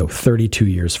 So 32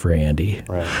 years for Andy.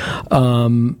 Right.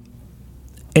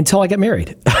 Until I got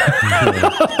married.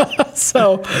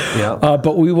 So,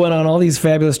 but we went on all these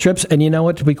fabulous trips. And you know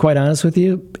what, to be quite honest with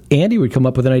you, Andy would come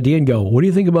up with an idea and go, what do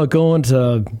you think about going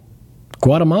to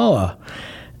Guatemala?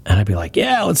 And I'd be like,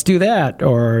 yeah, let's do that.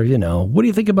 Or, what do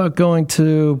you think about going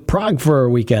to Prague for a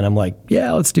weekend? I'm like,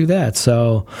 yeah, let's do that.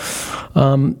 So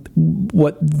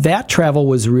what that travel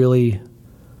was really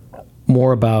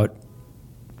more about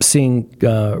seeing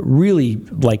really,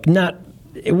 like, not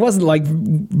it wasn't like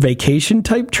vacation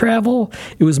type travel.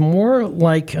 It was more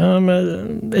like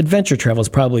adventure travel is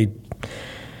probably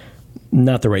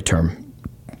not the right term,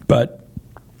 but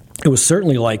it was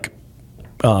certainly like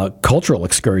cultural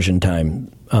excursion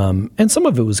time. And some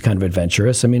of it was kind of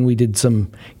adventurous. I mean, we did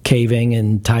some caving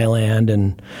in Thailand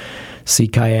and sea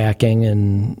kayaking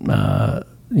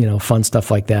and fun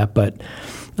stuff like that. But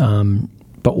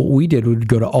what we did, we'd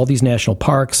go to all these national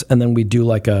parks, and then we'd do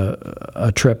like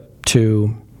a trip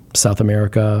to South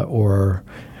America or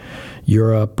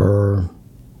Europe or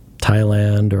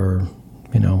Thailand or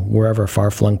wherever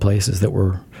far-flung places that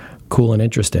were cool and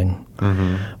interesting.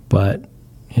 Mm-hmm. But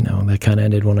that kind of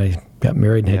ended when I got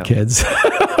married and had kids.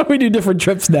 We do different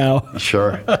trips now.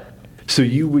 Sure. So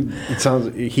he would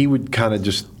kind of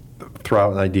just throw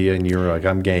out an idea, and you were like,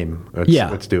 "I'm game.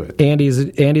 Let's do it."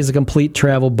 Andy's a complete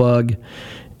travel bug,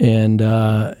 and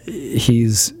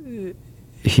he's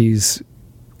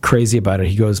crazy about it.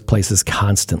 He goes places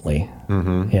constantly.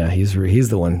 Mm-hmm. Yeah, he's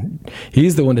the one.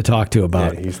 He's the one to talk to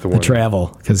about the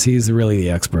travel, because he's really the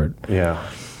expert. Yeah,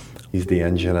 he's the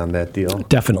engine on that deal.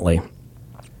 Definitely.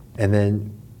 And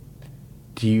then,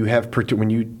 do you have when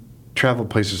you travel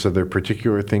places? Are there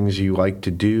particular things you like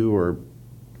to do, or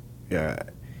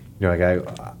like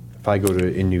if I go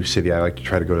to a new city, I like to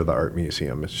try to go to the art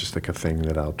museum. It's just like a thing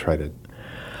that I'll try to.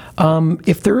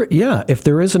 If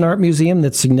there is an art museum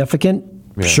that's significant,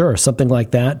 sure, something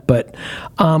like that. But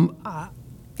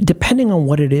depending on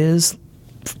what it is,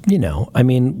 I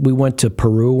mean, we went to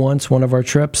Peru once, one of our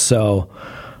trips. So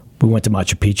we went to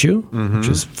Machu Picchu, mm-hmm. which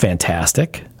was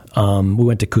fantastic. We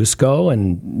went to Cusco,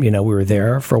 and we were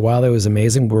there for a while. It was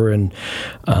amazing. We were in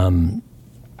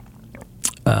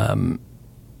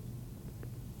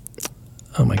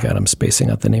oh my God, I'm spacing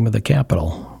out the name of the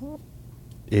capital.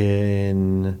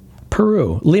 In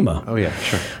Peru, Lima. Oh yeah,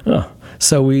 sure.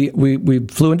 So we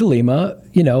flew into Lima,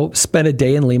 spent a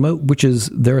day in Lima,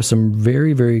 there are some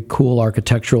very, very cool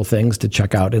architectural things to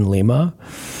check out in Lima.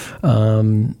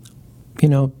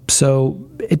 So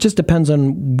it just depends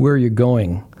on where you're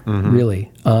going, mm-hmm. really.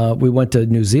 We went to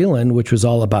New Zealand, which was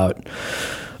all about,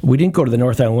 we didn't go to the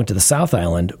North Island, we went to the South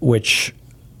Island, which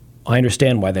I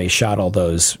understand why they shot all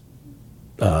those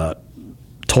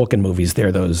Tolkien movies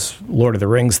there, those Lord of the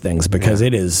Rings things, because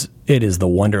it is the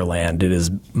wonderland. It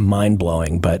is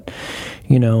mind-blowing. But,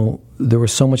 there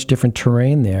was so much different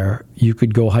terrain there. You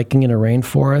could go hiking in a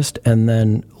rainforest, and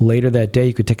then later that day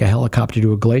you could take a helicopter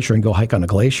to a glacier and go hike on a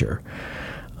glacier.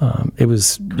 It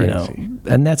was, crazy.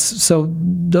 And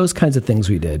those kinds of things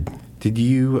we did. Did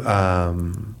you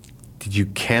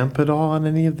camp at all on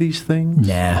any of these things?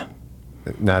 Nah.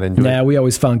 Not into it? We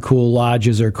always found cool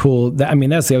lodges or cool.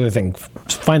 That's the other thing.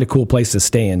 Find a cool place to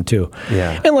stay in too.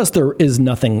 Yeah. Unless there is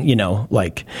nothing,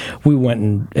 like we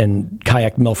went and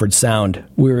kayaked Milford Sound.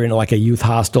 We were in like a youth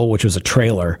hostel, which was a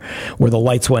trailer where the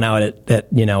lights went out at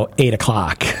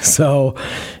 8:00. So,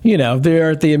 there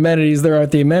aren't the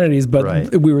amenities. But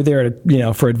right. We were there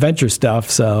to, for adventure stuff.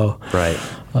 So. Right.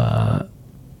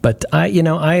 But I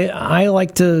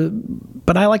like to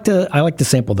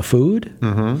sample the food.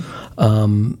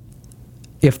 Mm-hmm.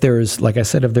 If there's, like I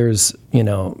said,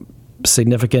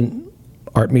 significant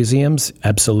art museums,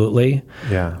 absolutely.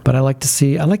 Yeah. But I like to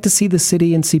see the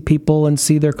city and see people and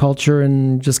see their culture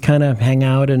and just kind of hang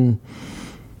out and,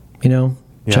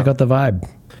 check out the vibe.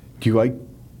 Do you like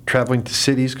traveling to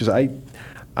cities? Because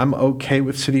I'm okay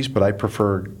with cities, but I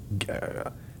prefer.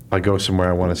 I go somewhere,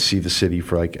 I want to see the city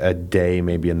for like a day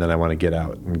maybe, and then I want to get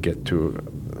out and get to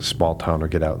a small town or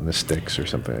get out in the sticks or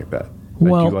something like that.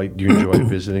 Well, do you enjoy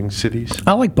visiting cities?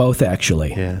 I like both,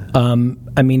 actually. Yeah.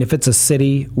 If it's a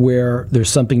city where there's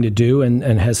something to do and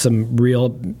has some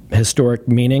real historic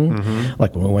meaning, mm-hmm.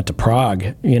 like when we went to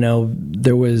Prague,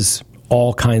 there was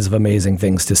all kinds of amazing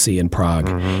things to see in Prague.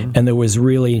 Mm-hmm. And there was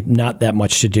really not that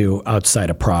much to do outside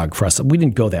of Prague for us. We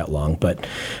didn't go that long, but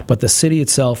the city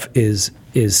itself is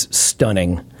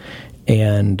stunning,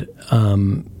 and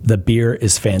the beer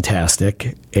is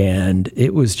fantastic, and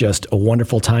it was just a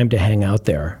wonderful time to hang out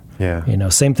there. Yeah.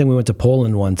 Same thing. We went to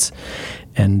Poland once,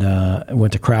 and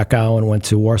went to Krakow and went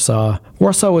to Warsaw.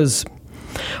 Warsaw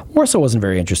wasn't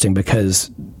very interesting because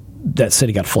that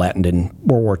city got flattened in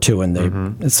World War II, and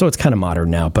mm-hmm. so it's kind of modern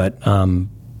now. But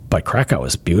Krakow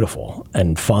was beautiful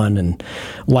and fun, and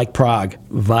like Prague,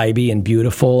 vibey and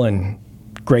beautiful, and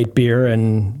great beer,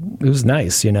 and it was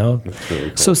nice, That's really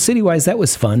cool. So city-wise, that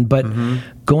was fun. But mm-hmm.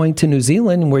 going to New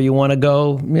Zealand, where you want to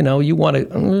go, I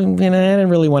didn't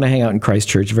really want to hang out in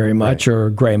Christchurch very much, right.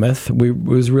 or Greymouth. It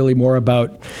was really more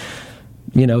about,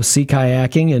 sea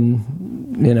kayaking and,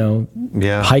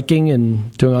 hiking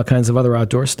and doing all kinds of other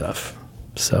outdoor stuff.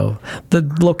 So the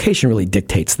location really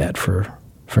dictates that for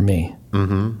for me.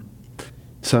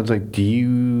 Sounds like,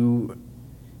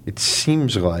 it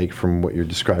seems like from what you're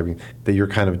describing that you're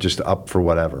kind of just up for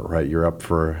whatever, right? You're up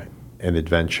for an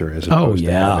adventure as opposed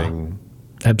to having...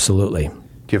 Absolutely.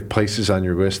 Do you have places on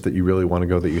your list that you really want to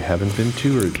go that you haven't been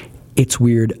to? Or? It's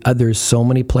weird. There's so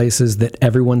many places that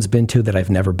everyone's been to that I've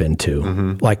never been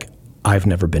to. Like, I've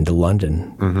never been to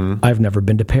London. I've never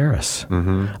been to Paris.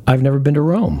 I've never been to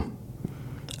Rome.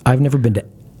 I've never been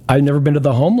to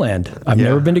the homeland. I've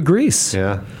never been to Greece.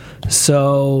 Yeah.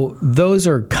 So those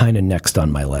are kind of next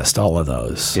on my list, all of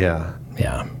those. Yeah.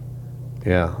 Yeah.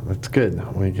 Yeah, that's good.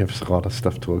 Well, you give us a lot of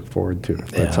stuff to look forward to.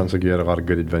 That sounds like you had a lot of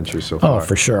good adventures so far. Oh,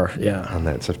 for sure, yeah. On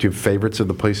that stuff. Do you have favorites of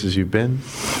the places you've been?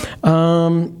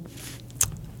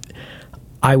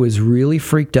 I was really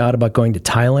freaked out about going to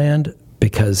Thailand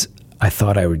because I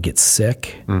thought I would get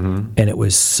sick, and it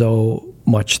was so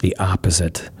much the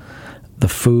opposite. The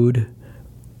food,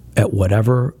 at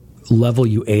whatever level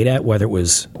you ate at, whether it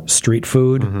was street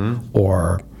food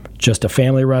or just a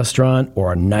family restaurant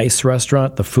or a nice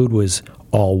restaurant, the food was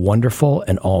all wonderful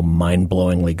and all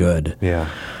mind-blowingly good. Yeah.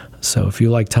 So if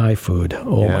you like Thai food,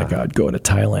 my God, go to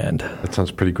Thailand. That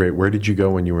sounds pretty great. Where did you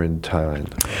go when you were in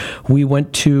Thailand? We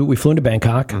flew into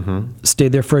Bangkok,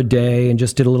 stayed there for a day and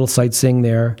just did a little sightseeing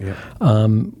there. Yeah.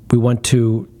 We went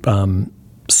to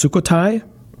Sukhothai,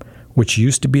 which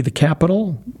used to be the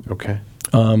capital. Okay.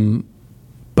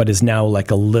 But is now like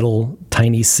a little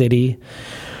tiny city.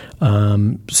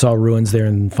 Saw ruins there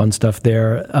and fun stuff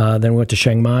there. Then we went to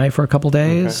Chiang Mai for a couple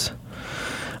days. Okay.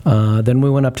 Then we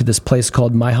went up to this place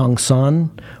called Mae Hong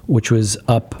Son, which was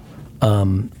up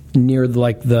near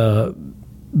like the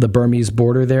Burmese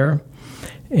border there.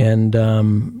 And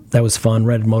that was fun.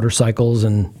 Rented motorcycles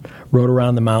and rode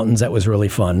around the mountains. That was really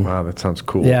fun. Wow, that sounds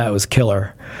cool. Yeah, it was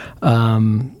killer.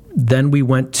 Then we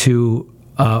went to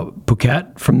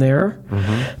Phuket from there.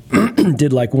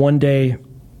 Did like one day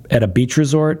at a beach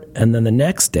resort, and then the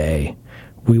next day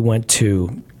we went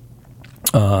to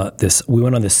we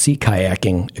went on this sea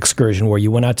kayaking excursion where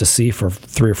you went out to sea for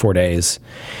 3 or 4 days,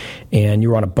 and you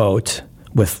were on a boat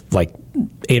with like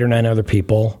 8 or 9 other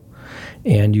people,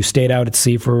 and you stayed out at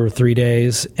sea for 3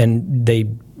 days, and they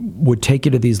would take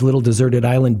you to these little deserted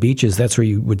island beaches. That's where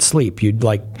you would sleep. You'd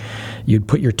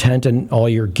put your tent and all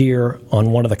your gear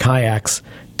on one of the kayaks,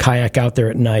 kayak out there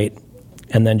at night,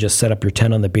 and then just set up your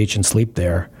tent on the beach and sleep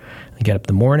there. And get up in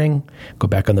the morning, go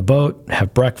back on the boat,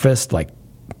 have breakfast, like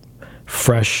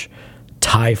fresh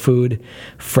Thai food,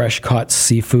 fresh caught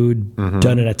seafood,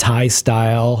 done in a Thai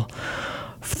style.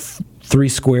 3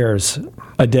 squares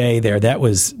a day there. That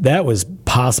was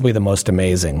possibly the most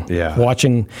amazing. Yeah.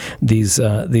 Watching these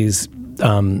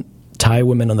Thai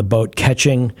women on the boat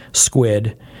catching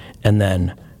squid and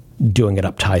then doing it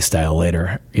up Thai style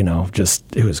later. You know,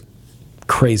 just it was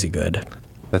crazy good.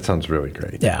 That sounds really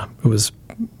great. Yeah, it was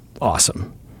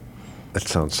awesome. That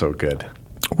sounds so good.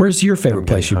 Where's your favorite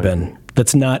place you've been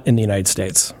that's not in the United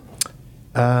States?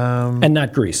 And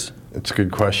not Greece? It's a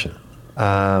good question.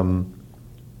 I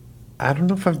don't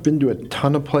know if I've been to a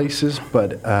ton of places,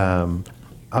 but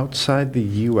outside the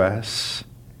U.S.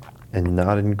 and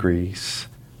not in Greece,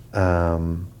 I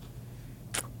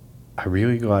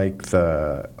really like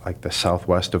the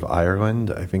southwest of Ireland.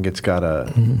 I think it's got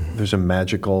there's a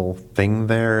magical thing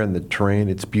there, and the terrain,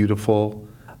 it's beautiful.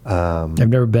 I've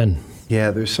never been. Yeah,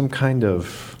 there's some kind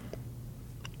of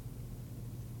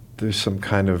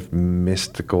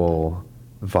mystical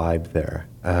vibe there.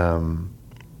 And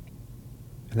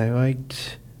I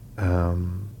liked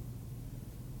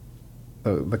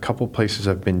the couple places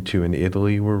I've been to in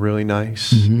Italy were really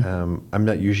nice. I'm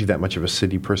not usually that much of a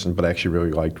city person, but I actually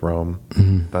really liked Rome.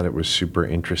 Thought it was super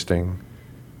interesting.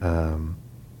 And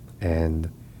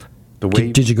the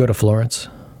way... Did you go to Florence?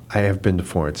 I have been to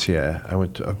Florence, yeah.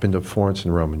 I've been to Florence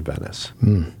and Rome and Venice.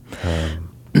 And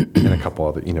a couple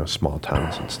other, small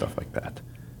towns and stuff like that.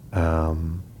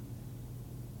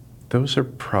 Those are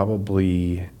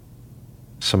probably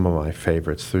some of my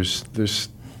favorites. There's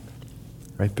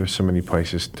so many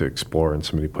places to explore and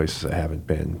so many places I haven't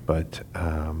been. But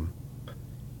I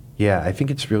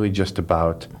think it's really just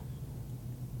about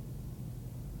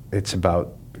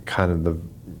kind of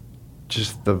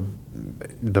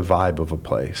the vibe of a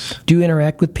place. Do you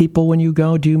interact with people when you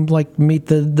go? Do you meet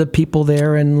the people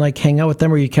there and hang out with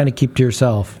them, or you kind of keep to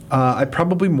yourself? I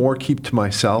probably more keep to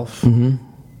myself. And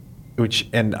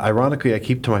ironically, I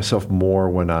keep to myself more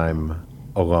when I'm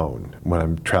alone, when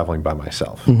I'm traveling by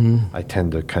myself. I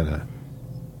tend to kind of,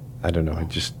 I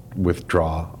just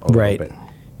withdraw a little bit.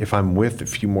 If I'm with a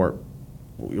few more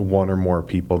one or more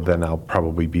people, then I'll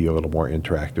probably be a little more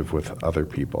interactive with other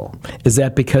people. Is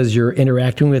that because you're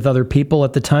interacting with other people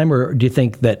at the time, or do you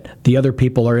think that the other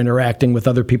people are interacting with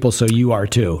other people, so you are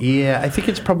too? Yeah, I think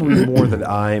it's probably more that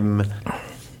I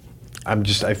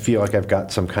feel like I've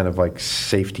got some kind of like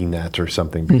safety net or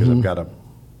something because I've got a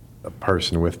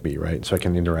person with me, right? So I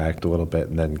can interact a little bit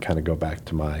and then kind of go back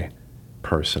to my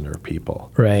person or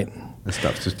people. Right. And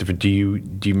stuff. It's just different. Do you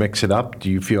mix it up?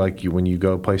 Do you feel like when you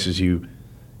go places you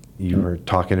are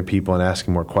talking to people and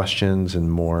asking more questions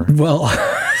and more? Well,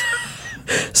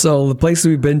 so the places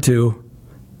we've been to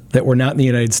that were not in the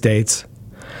United States: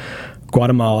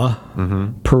 Guatemala,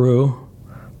 Peru,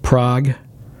 Prague,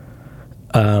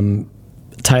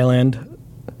 Thailand,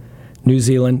 New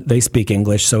Zealand. They speak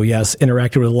English, so yes,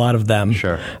 interacted with a lot of them.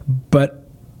 Sure. But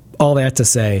all that to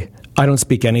say, I don't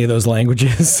speak any of those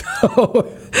languages,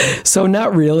 so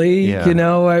not really. Yeah.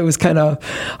 It was kind of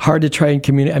hard to try and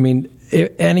communicate. I mean,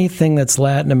 anything that's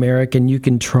Latin American, you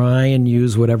can try and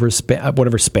use whatever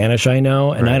Spanish I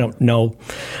know, and right. I don't know.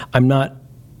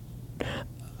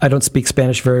 I don't speak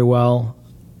Spanish very well,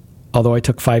 although I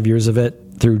took 5 years of it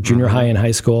through junior high and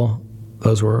high school. I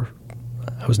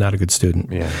was not a good student.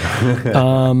 Yeah.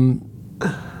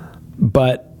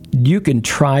 But you can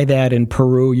try that in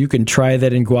Peru. You can try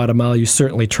that in Guatemala. You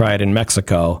certainly try it in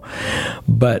Mexico.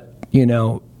 But,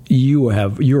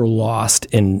 you're lost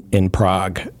in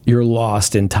Prague. You're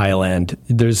lost in Thailand.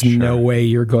 There's no way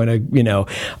you're going to,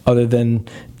 other than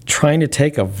trying to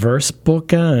take a verse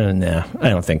book. No, I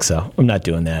don't think so. I'm not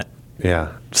doing that.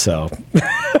 Yeah. So,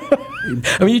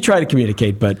 I mean, you try to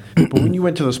communicate, but when you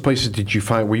went to those places,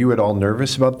 were you at all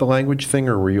nervous about the language thing,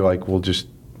 or were you like, we'll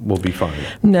be fine?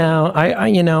 No,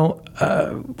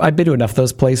 I've been to enough of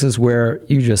those places where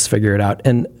you just figure it out.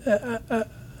 And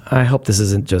I hope this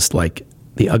isn't just like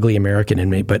the ugly American in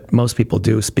me, but most people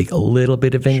do speak a little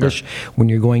bit of English when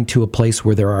you're going to a place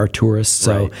where there are tourists.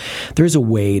 So there's a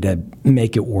way to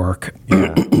make it work.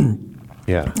 Yeah.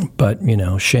 Yeah. But,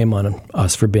 shame on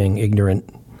us for being ignorant,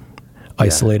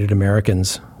 isolated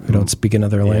Americans who don't speak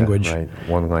another language. Right.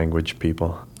 One language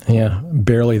people. Yeah.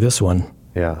 Barely this one.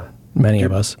 Yeah. Many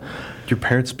of us. Do your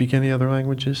parents speak any other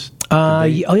languages?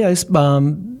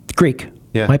 Greek.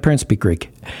 Yeah. My parents speak Greek.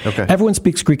 Okay. Everyone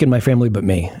speaks Greek in my family but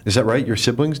me. Is that right? Your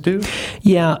siblings do?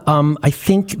 Yeah. I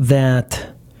think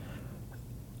that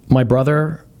my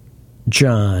brother,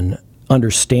 John,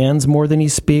 understands more than he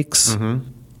speaks.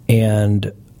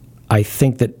 And I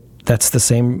think that's the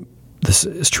same. This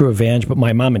is true of Vange, but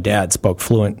my mom and dad spoke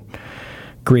fluent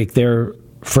Greek. They're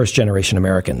first-generation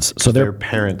Americans. So their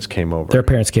parents came over. Their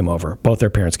parents came over. Both their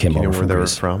parents came over. You know where they were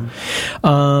Greece. from?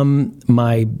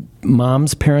 My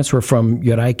mom's parents were from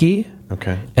Uraiki.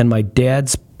 Okay. And my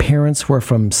dad's parents were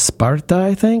from Sparta,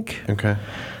 I think. Okay.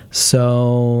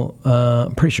 So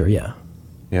I'm pretty sure, yeah.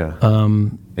 Yeah.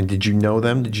 And did you know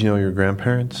them? Did you know your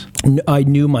grandparents? I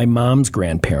knew my mom's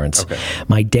grandparents. Okay.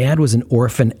 My dad was an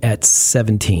orphan at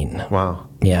 17. Wow.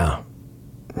 Yeah.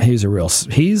 He's a real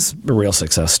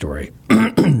success story.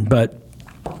 But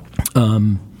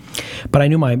I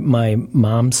knew my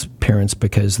mom's parents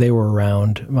because they were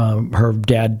around. Her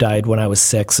dad died when I was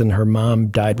 6, and her mom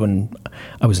died when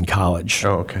I was in college.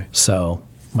 Oh, okay. So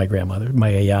my grandmother,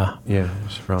 yeah, it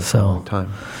was around for a long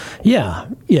time. Yeah.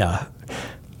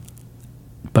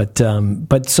 But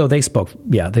so they spoke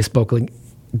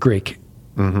Greek.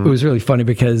 It was really funny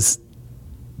because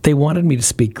they wanted me to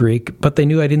speak Greek, but they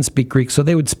knew I didn't speak Greek, so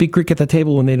they would speak Greek at the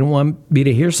table when they didn't want me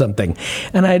to hear something.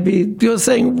 And I'd be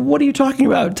saying, "What are you talking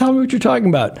about? Tell me what you're talking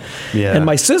about." Yeah. And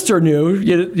my sister knew,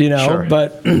 Sure.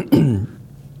 but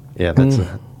yeah,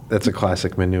 that's a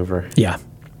classic maneuver. Yeah.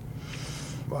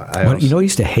 You know what I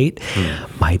used to hate?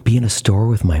 I'd be in a store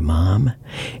with my mom,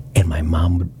 and my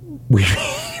mom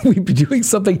we'd be doing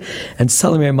something, and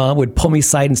suddenly my mom would pull me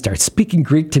aside and start speaking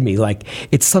Greek to me, like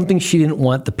it's something she didn't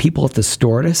want the people at the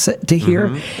store to hear.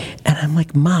 And I'm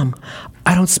like, "Mom,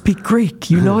 I don't speak Greek.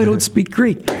 You know I don't speak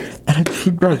Greek." And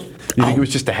she'd be like, you think it was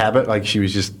just a habit? Like she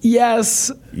was just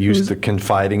used to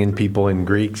confiding in people in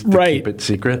Greek to keep it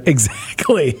secret?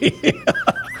 Exactly.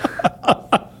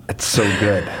 That's so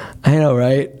good. I know,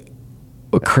 right?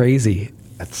 Well, crazy.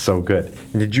 That's so good.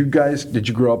 And did you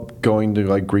grow up going to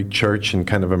like Greek church and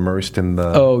kind of immersed in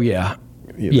the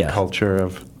the culture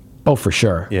of? Oh, for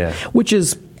sure. Yeah. Which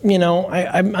is,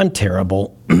 I'm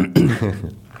terrible.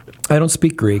 I don't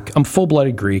speak Greek. I'm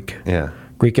full-blooded Greek. Yeah.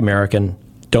 Greek American.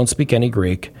 Don't speak any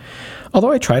Greek.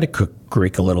 Although I try to cook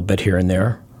Greek a little bit here and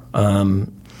there.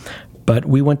 But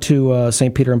we went to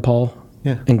St. Peter and Paul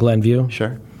in Glenview.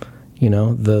 Sure.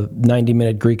 The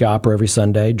 90-minute Greek opera every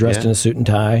Sunday, dressed in a suit and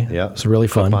tie. Yeah. It's really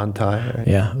fun. On tie, right?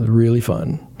 Yeah, really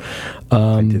fun.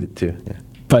 I did it too.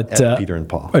 But at Peter and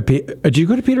Paul. Did you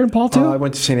go to Peter and Paul too? I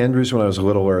went to St. Andrews when I was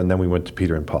littler, and then we went to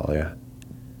Peter and Paul. Yeah.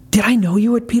 Did I know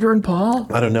you at Peter and Paul?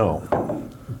 I don't know,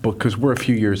 because we're a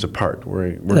few years apart.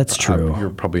 That's true. You're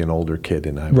probably an older kid,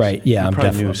 and I was, right. Yeah, I'm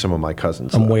definitely knew some of my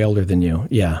cousins. I'm way older than you.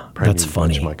 Yeah, probably that's knew a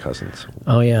funny. bunch of my cousins.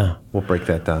 Oh yeah, We'll break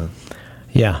that down.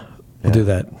 Yeah, we'll do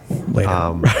that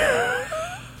later.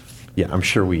 Yeah, I'm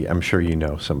sure you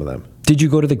know some of them. Did you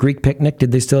go to the Greek picnic?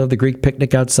 Did they still have the Greek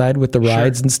picnic outside with the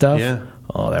rides and stuff? Yeah.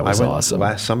 Oh, that was I went awesome.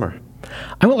 last summer.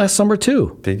 I went last summer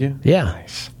too. Did you? Yeah.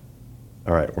 Nice.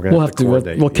 All right, we're gonna have to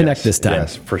coordinate. We'll connect this time.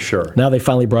 Yes, for sure. Now they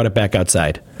finally brought it back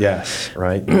outside. Yes,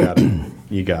 right.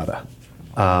 You gotta.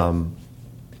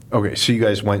 Okay, so you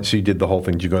guys went. So you did the whole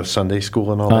thing. Did you go to Sunday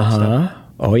school and all that stuff?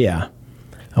 Oh yeah.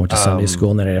 I went to Sunday school,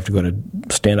 and then I'd have to go to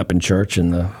stand up in church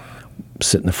and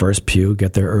sit in the first pew.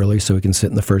 Get there early so we can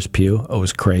sit in the first pew. Oh, it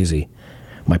was crazy.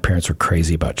 My parents were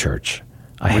crazy about church.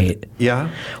 Yeah.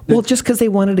 Well, just because they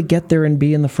wanted to get there and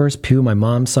be in the first pew. My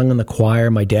mom sung in the choir.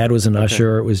 My dad was an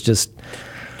usher. It was just. Do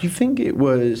you think it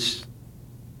was?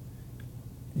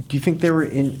 Do you think they were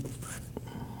in?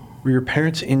 Were your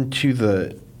parents into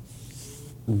the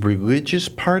religious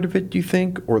part of it? Do you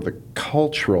think, or the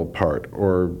cultural part,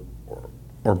 or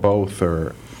both,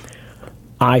 or?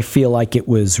 I feel like it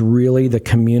was really the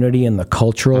community and the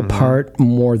cultural part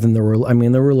more than the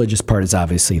religious part is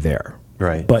obviously there.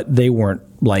 Right. But they weren't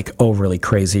like overly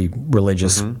crazy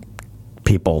religious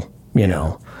people, you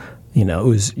know. You know, it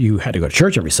was you had to go to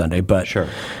church every Sunday, but Sure.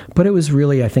 But it was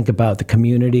really, I think, about the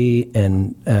community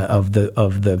and of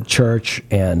the church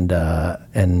and that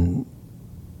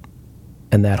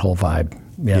whole vibe.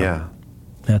 Yeah.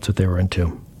 That's what they were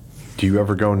into. Do you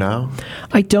ever go now?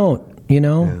 I don't. You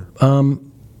know,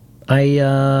 I'm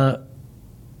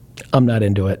not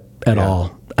into it at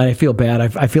all. I feel bad.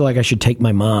 I feel like I should take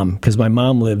my mom because my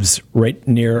mom lives right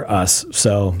near us.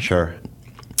 So Sure.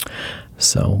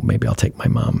 So maybe I'll take my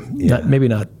mom. Yeah. Maybe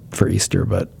not for Easter,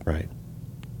 but Right.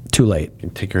 too late. You can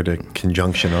take her to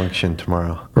Conjunction Unction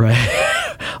tomorrow.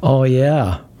 Right. Oh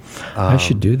yeah. I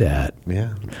should do that.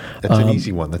 Yeah. That's an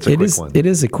easy one. That's a quick one. It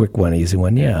is a quick one, easy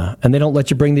one. Yeah. And they don't let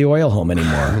you bring the oil home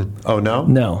anymore. Oh no?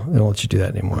 No, they don't let you do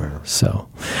that anymore. So,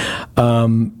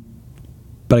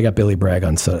 but I got Billy Bragg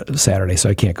on Saturday, so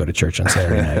I can't go to church on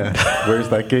Saturday night. Where's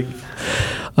that gig?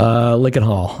 Lincoln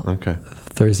Hall. Okay.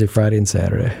 Thursday, Friday, and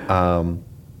Saturday.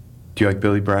 Do you like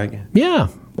Billy Bragg? Yeah.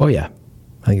 Oh, yeah.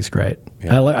 I think he's great.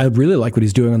 Yeah. I really like what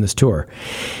he's doing on this tour.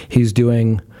 He's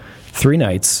doing 3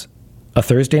 nights, a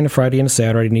Thursday and a Friday and a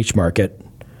Saturday in each market.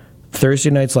 Thursday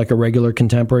night's like a regular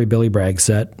contemporary Billy Bragg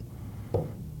set.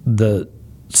 The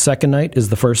second night is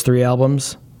the first 3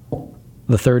 albums.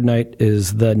 The third night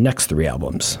is the next 3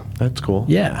 albums. That's cool.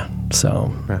 Yeah.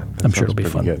 So Yeah, I'm sure it'll be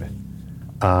sounds fun. pretty good.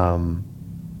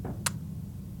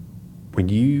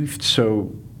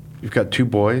 So you've got 2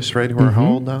 boys, right, who are how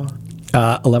old now?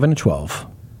 11 and 12.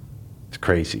 It's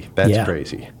crazy. That's Yeah.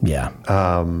 crazy. Yeah.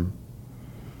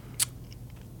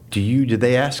 Did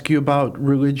they ask you about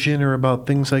religion or about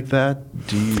things like that?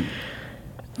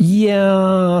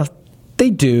 Yeah, they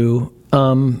do.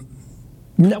 No,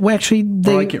 well, actually,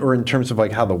 or in terms of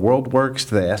like how the world works,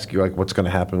 do they ask you like what's going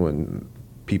to happen when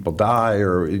people die,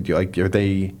 or like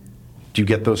do you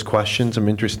get those questions? I'm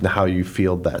interested in how you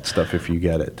field that stuff if you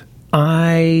get it.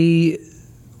 I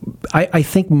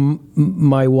think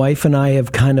my wife and I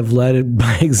have kind of led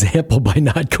by example by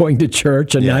not going to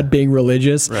church and not being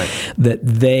religious, Right. that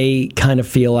they kind of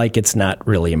feel like it's not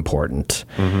really important.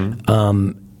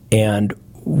 And,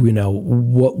 you know,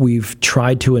 what we've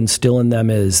tried to instill in them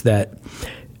is that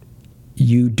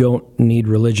you don't need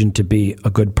religion to be a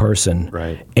good person.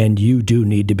 Right. And you do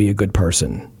need to be a good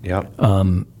person. Yep.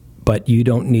 But you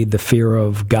don't need the fear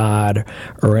of God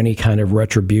or any kind of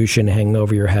retribution hanging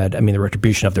over your head. I mean, the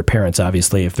retribution of their parents,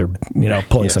 obviously, if they're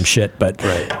pulling some shit. But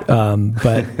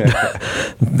but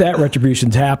that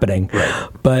retribution's happening. Right.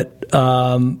 But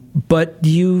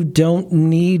you don't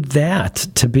need that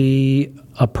to be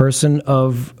a person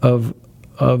of good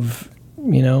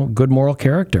moral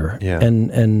character. Yeah.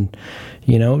 And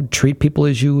treat people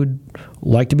as you would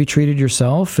like to be treated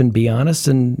yourself, and be honest,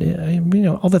 and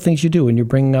all the things you do when you're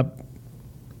bringing up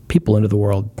people into the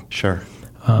world. Sure.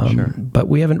 But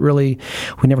we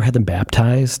never had them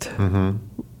baptized,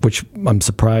 which I'm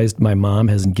surprised my mom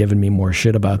hasn't given me more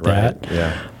shit about that.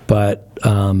 Yeah. But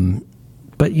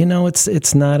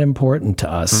it's not important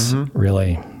to us,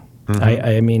 really.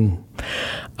 I mean,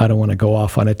 I don't want to go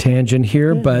off on a tangent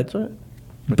here, but That's all right.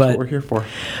 That's what we're here for.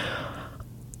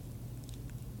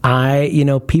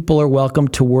 People are welcome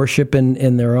to worship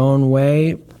in their own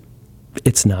way.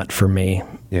 It's not for me.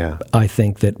 Yeah. I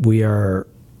think that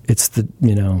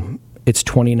it's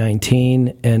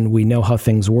 2019 and we know how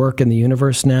things work in the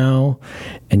universe now,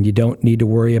 and you don't need to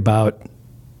worry about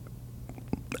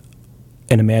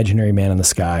an imaginary man in the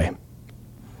sky.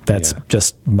 That's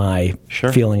just my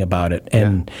feeling about it.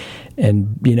 And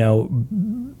you know,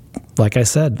 like I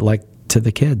said, like to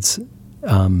the kids,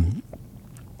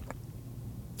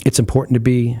 it's important to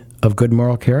be of good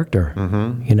moral character,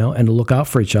 you know, and to look out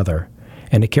for each other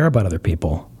and to care about other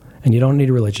people. And you don't need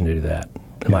a religion to do that,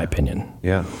 in my opinion.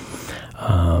 Yeah.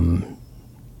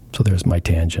 So there's my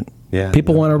tangent. Yeah.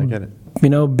 People want to, you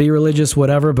know, be religious,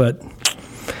 whatever, but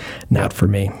not for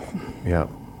me. Yeah.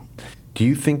 Do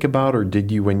you think about, or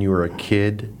did you when you were a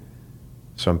kid?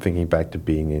 So I'm thinking back to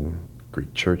being in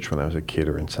Greek church when I was a kid,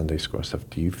 or in Sunday school and stuff.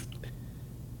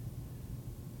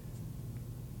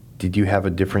 Did you have a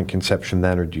different conception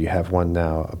then, or do you have one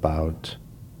now about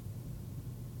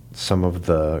some of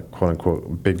the quote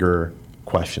unquote bigger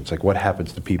questions, like what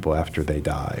happens to people after they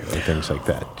die, or things like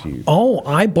that?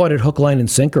 I bought it hook, line, and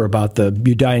sinker about the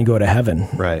you die and go to heaven.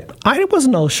 Right. I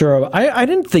wasn't all sure. I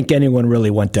didn't think anyone really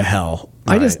went to hell.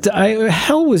 Right.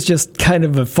 Hell was just kind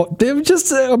of it was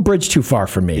just a bridge too far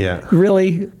for me. Yeah.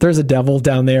 Really, there's a devil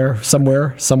down there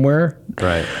somewhere.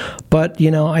 Right. But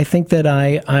you know, I think that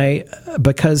I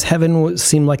because heaven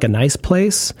seemed like a nice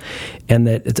place, and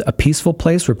that it's a peaceful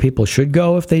place where people should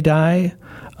go if they die.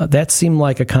 That seemed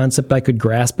like a concept I could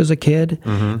grasp as a kid,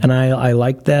 and I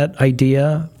liked that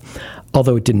idea,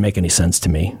 although it didn't make any sense to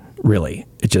me, really.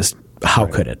 It just, how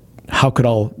could it? How could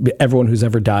everyone who's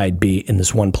ever died be in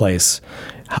this one place?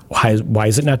 Why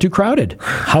is it not too crowded?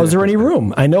 How is there any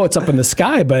room? I know it's up in the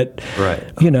sky, but,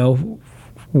 you know,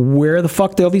 where the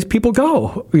fuck do all these people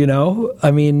go? You know, I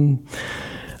mean,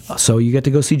 so you get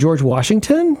to go see George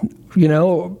Washington? You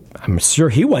know, I'm sure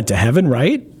he went to heaven,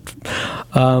 right?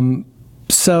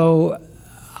 So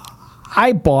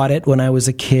I bought it when I was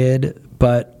a kid,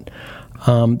 but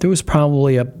there was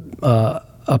probably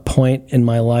a point in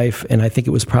my life, and I think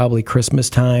it was probably Christmas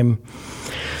time,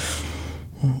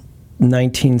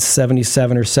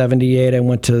 1977 or 78. I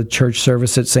went to church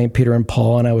service at St. Peter and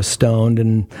Paul, and I was stoned,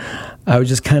 and I was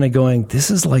just kind of going,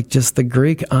 this is like just the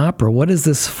Greek opera. What is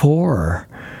this for?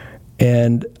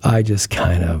 And I just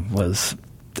kind of was,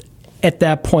 at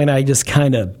that point, I just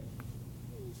kind of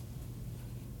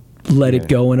let it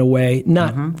go in a way,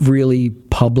 not really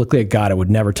publicly. God, I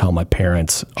would never tell my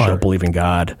parents, I don't believe in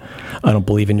God. I don't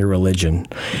believe in your religion.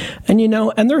 And, you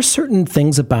know, and there are certain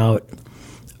things about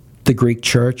the Greek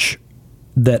church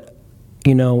that,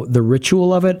 you know, the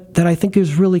ritual of it that I think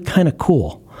is really kind of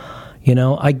cool. You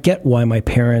know, I get why my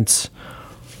parents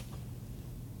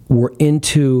were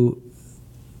into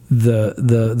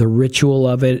the ritual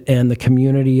of it and the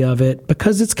community of it,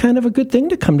 because it's kind of a good thing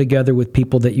to come together with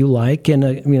people that you like and,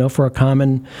 you know, for a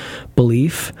common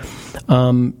belief.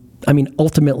 I mean,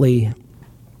 ultimately,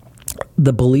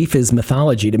 the belief is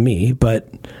mythology to me, but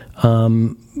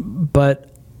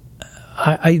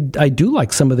I do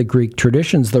like some of the Greek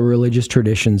traditions, the religious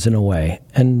traditions in a way,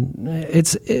 and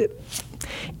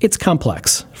it's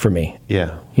complex for me.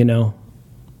 Yeah. You know?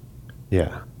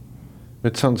 Yeah.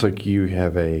 It sounds like you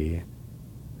have a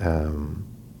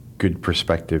good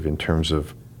perspective in terms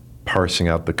of parsing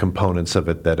out the components of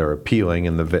it that are appealing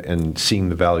and seeing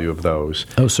the value of those.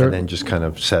 Oh, sir. And then just kind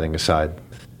of setting aside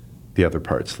the other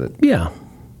parts that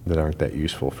aren't that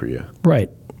useful for you. Right.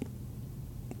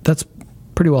 That's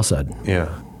pretty well said.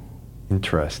 Yeah.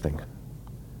 Interesting.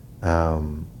 I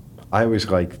always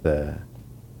like there's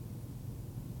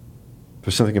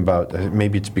something about,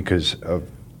 maybe it's because of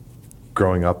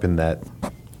growing up in that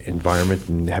environment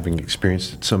and having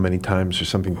experienced it so many times. There's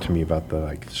something to me about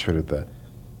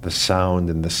the sound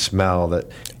and the smell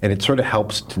and it sort of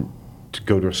helps to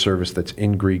go to a service that's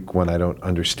in Greek when I don't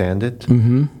understand it,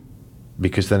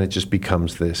 because then it just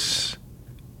becomes this.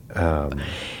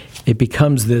 It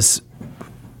becomes this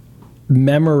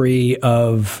memory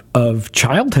of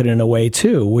childhood in a way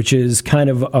too, which is kind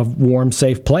of a warm,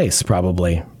 safe place,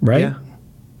 probably, right? Yeah.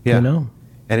 Yeah. You know.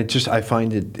 And I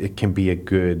find it can be a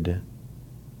good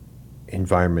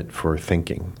environment for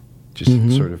thinking. Just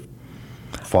sort of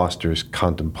fosters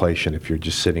contemplation if you're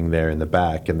just sitting there in the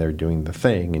back and they're doing the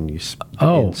thing and you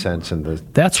incense and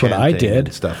that's what I did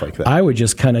and stuff like that. I would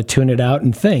just kind of tune it out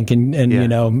and think and you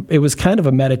know, it was kind of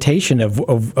a meditation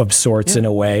of sorts in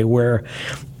a way where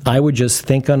I would just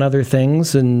think on other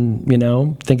things and, you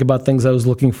know, think about things I was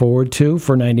looking forward to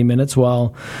for 90 minutes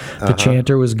while the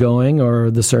chanter was going or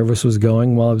the service was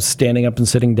going, while I was standing up and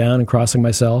sitting down and crossing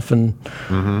myself and,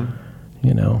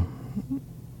 you know.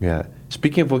 Yeah.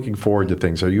 Speaking of looking forward to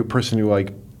things, are you a person who are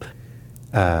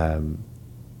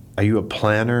you a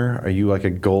planner? Are you like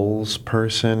a goals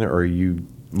person, or are you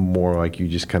more like you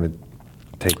just kind of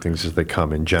take things as they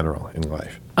come in general in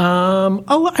life?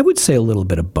 I would say a little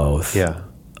bit of both. Yeah.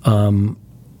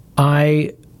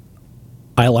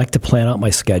 I like to plan out my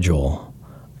schedule.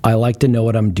 I like to know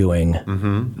what I'm doing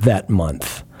that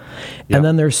month. Yep. And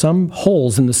then there's some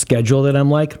holes in the schedule that I'm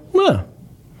like,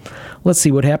 let's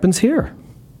see what happens here.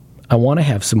 I want to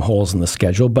have some holes in the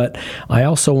schedule, but I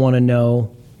also want to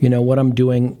know, what I'm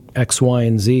doing X, Y,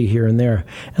 and Z here and there.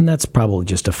 And that's probably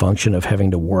just a function of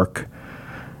having to work,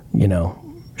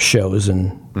 shows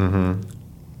and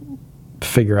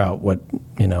figure out what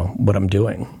I'm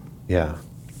doing. Yeah.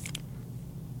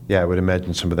 Yeah, I would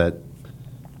imagine some of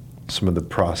the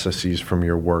processes from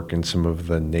your work and some of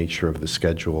the nature of the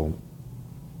schedule,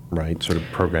 right, sort of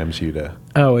programs you to...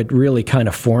 Oh, it really kind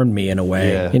of formed me in a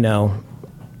way. Yeah.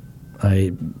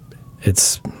 I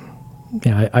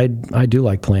do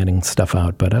like planning stuff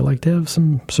out, but I like to have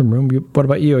some room. What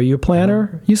about you? Are you a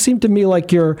planner? You seem to me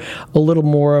like you're a little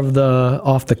more of the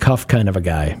off the cuff kind of a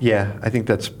guy. Yeah, I think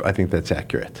that's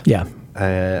accurate. Yeah.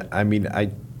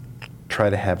 I try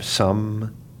to have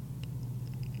some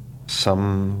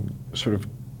sort of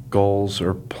goals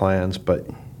or plans, but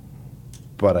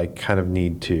I kind of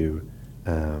need to.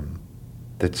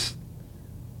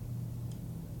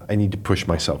 I need to push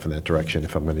myself in that direction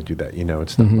if I'm going to do that.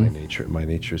 It's not my nature. My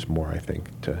nature is more, I think,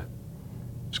 to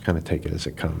just kind of take it as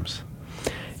it comes.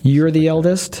 You're the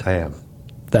eldest? I am.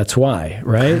 That's why,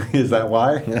 right? Is that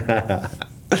why?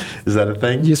 Is that a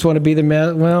thing? You just want to be the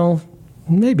man? Well,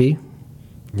 maybe.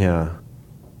 Yeah.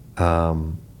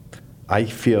 I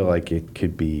feel like it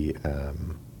could be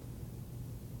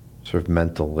sort of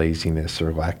mental laziness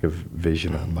or lack of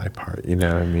vision on my part.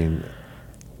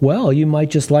 Well, you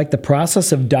might just like the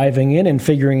process of diving in and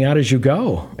figuring out as you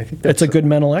go. I think that's a good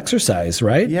mental exercise,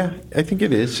 right? Yeah, I think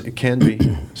it is. It can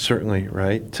be, certainly,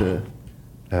 right? To,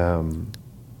 to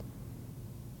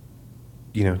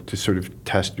sort of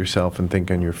test yourself and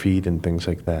think on your feet and things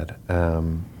like that.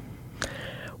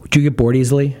 Would you get bored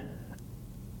easily?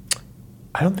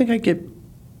 I don't think I get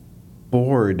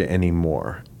bored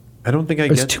anymore. I don't think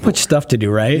There's too much stuff to do,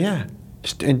 right? Yeah,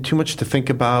 and too much to think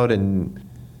about, and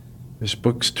there's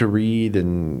books to read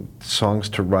and songs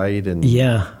to write and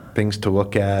things to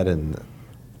look at. And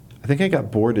I think I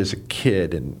got bored as a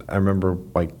kid, and I remember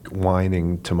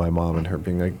whining to my mom and her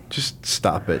being like, just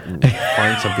stop it and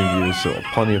find something to do. So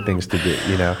plenty of things to do,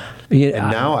 Yeah, and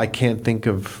now I can't think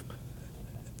of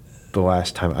the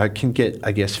last time. I can get,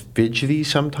 I guess, fidgety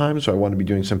sometimes, so I want to be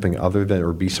doing something other than,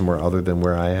 or be somewhere other than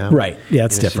where I am. Right. Yeah,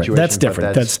 that's different. That's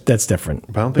different. That's different.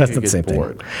 But I don't think that's I get same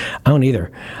bored. Thing. I don't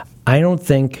either. I don't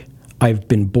think I've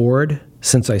been bored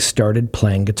since I started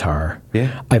playing guitar.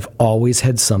 Yeah. I've always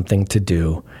had something to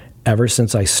do ever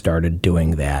since I started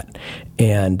doing that.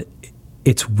 And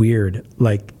it's weird.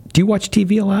 Do you watch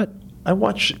TV a lot? I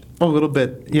watch a little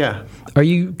bit, yeah.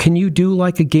 Can you do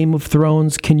like a Game of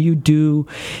Thrones? Can you do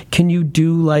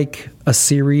like a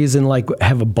series and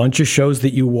have a bunch of shows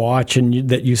that you watch and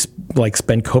that you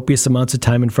spend copious amounts of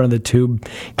time in front of the tube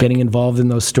getting involved in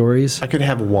those stories? I could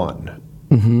have one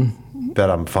that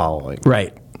I'm following.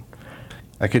 Right.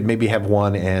 I could maybe have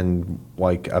one and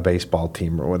a baseball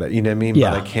team or whatever. You know what I mean? Yeah.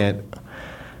 But I can't.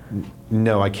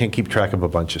 No, I can't keep track of a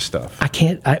bunch of stuff. I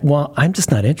can't. I'm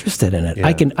just not interested in it. Yeah.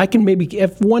 I can maybe,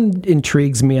 if one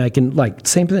intrigues me, I can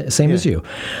same as you.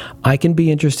 I can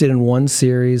be interested in one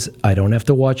series. I don't have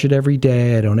to watch it every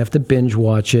day. I don't have to binge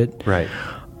watch it. Right.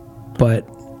 But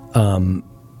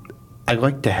I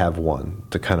like to have one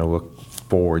to kind of look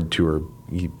forward to,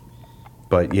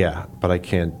 but I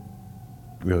can't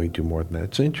really do more than that.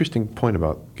 It's an interesting point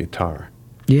about guitar.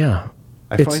 Yeah.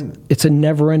 It's a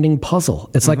never-ending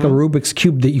puzzle. It's like a Rubik's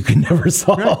Cube that you can never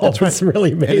solve. Right, that's right. It's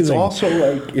really amazing. And it's also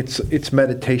it's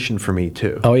meditation for me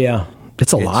too. Oh yeah,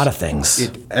 it's a lot of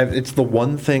things. It's the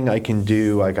one thing I can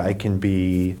do. I can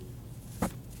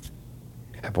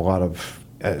have a lot of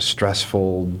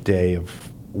stressful day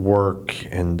of work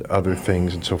and other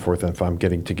things and so forth. And if I'm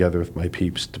getting together with my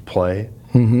peeps to play,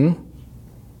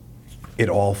 it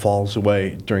all falls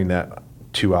away during that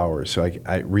 2 hours. So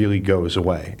it really goes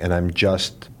away, and I'm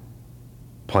just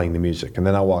playing the music. And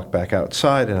then I'll walk back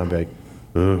outside, and I'll be like,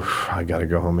 "Ooh, I got to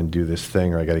go home and do this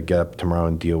thing, or I got to get up tomorrow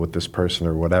and deal with this person,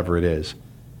 or whatever it is."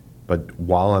 But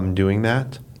while I'm doing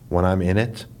that, when I'm in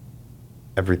it,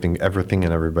 everything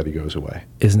and everybody goes away.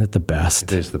 Isn't it the best?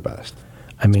 It is the best.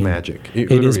 I mean, it's magic. It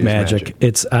is magic.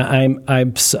 It's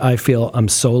I feel I'm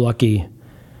so lucky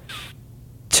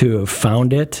to have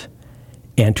found it,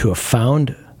 and to have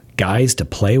found guys to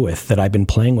play with that I've been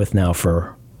playing with now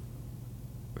for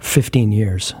 15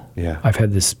 years. Yeah. I've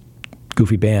had this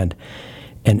goofy band,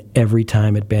 and every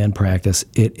time at band practice,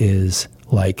 it is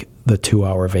like the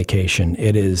 2-hour vacation.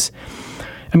 It is,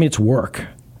 I mean, it's work.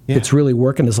 Yeah. It's really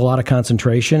work, and there's a lot of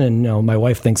concentration. And my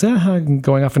wife thinks, I'm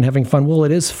going off and having fun. Well,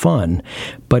 it is fun,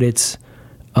 but it's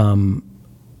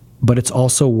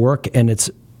also work, and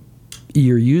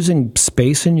you're using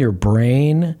space in your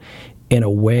brain in a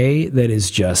way that is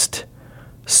just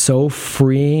so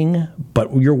freeing,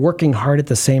 but you're working hard at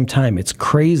the same time. It's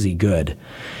crazy good.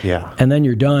 Yeah. And then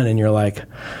you're done, and you're like,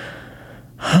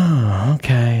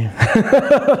 okay.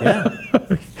 Yeah.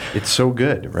 It's so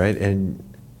good, right? And,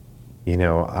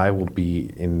 I will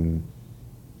be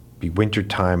winter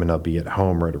time, and I'll be at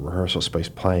home or at a rehearsal space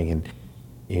playing, and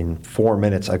in 4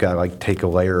 minutes, I got to take a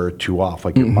layer or two off.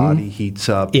 Like your body heats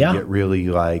up, you get really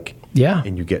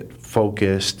and you get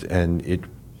focused, and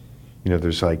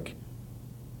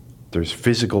there's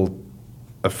physical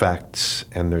effects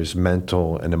and there's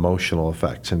mental and emotional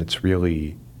effects, and it's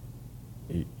really,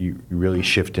 you really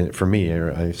shift in. For me,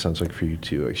 it sounds like for you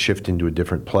too, shift into a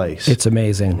different place. It's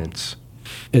amazing. And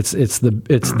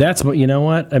that's what, you know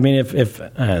what? I mean, if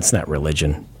it's not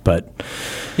religion, but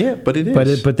yeah, but it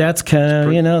is. But that's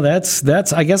kind of,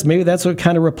 that's I guess maybe that's what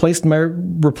kind of replaced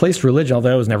religion.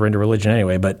 Although I was never into religion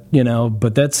anyway. But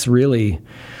but that's really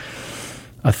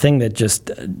a thing that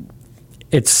just,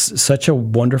 it's such a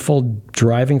wonderful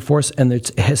driving force, and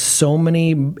it has so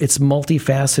many. It's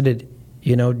multifaceted.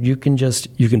 You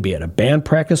can be at a band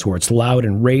practice where it's loud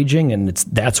and raging, and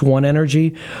that's one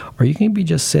energy, or you can be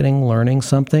just sitting learning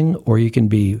something, or you can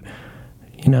be,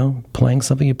 playing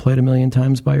something you played 1,000,000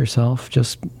 times by yourself.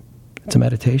 It's a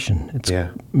meditation. It's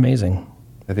amazing.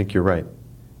 I think you're right.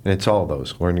 And it's all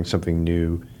those, learning something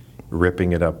new,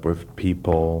 ripping it up with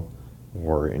people,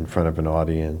 or in front of an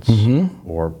audience,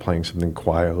 or playing something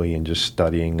quietly and just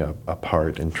studying a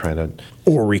part and trying to...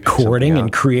 Or recording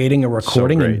and creating a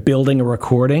recording and building a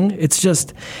recording. It's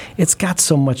got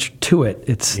so much to it.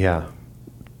 It's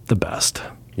the best.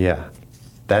 Yeah.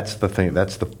 That's the thing.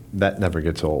 That never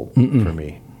gets old for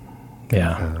me.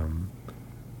 Yeah.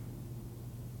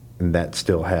 And that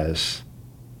still has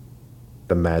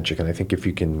the magic. And I think if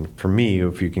you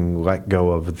can let go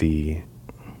of the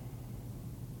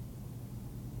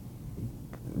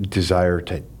desire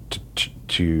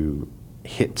to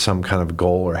hit some kind of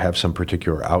goal or have some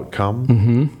particular outcome,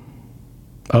 then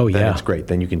it's great.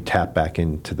 Then you can tap back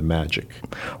into the magic.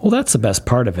 Well, that's the best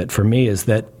part of it for me, is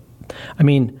that, I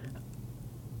mean,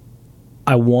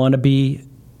 I want to be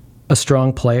a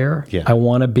strong player. Yeah. I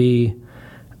want to be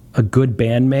a good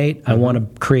bandmate. I want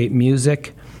to create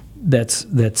music that's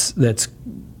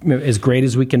as great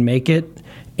as we can make it,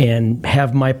 and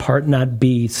have my part not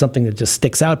be something that just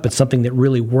sticks out, but something that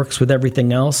really works with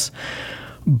everything else.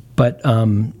 But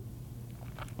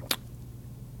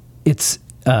it's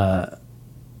I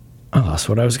lost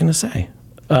what I was going to say.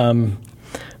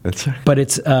 But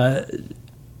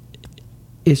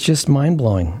it's just mind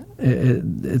blowing.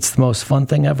 It's the most fun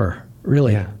thing ever,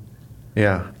 really.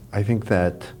 Yeah. I think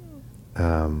that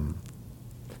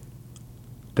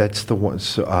that's the one.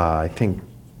 So I think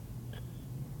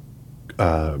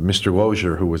Mr.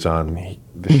 Lozier, who was on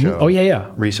the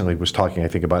show, recently was talking, I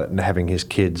think, about it, and having his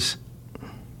kids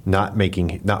not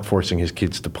forcing his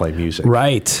kids to play music.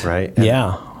 Right.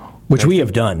 And which we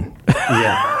have done.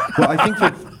 Yeah. Well, I think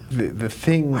that the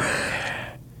thing,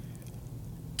 I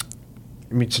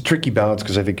mean, it's a tricky balance,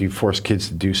 because I think you force kids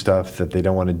to do stuff that they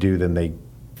don't want to do, then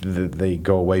they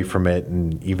go away from it,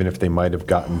 and even if they might have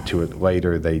gotten to it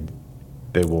later, they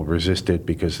will resist it,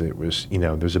 because it was,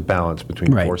 there's a balance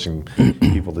between forcing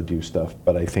people to do stuff.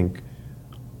 But I think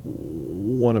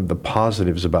one of the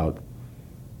positives about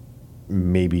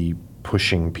maybe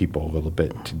pushing people a little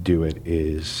bit to do it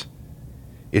is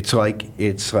it's like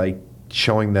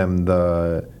showing them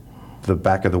the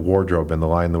back of the wardrobe in The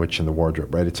Lion, the Witch, and the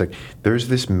Wardrobe, right? It's like, there's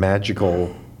this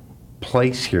magical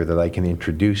place here that I can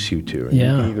introduce you to. And you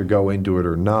can either go into it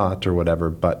or not or whatever,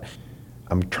 but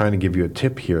I'm trying to give you a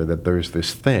tip here that there's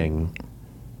this thing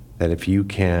that if you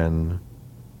can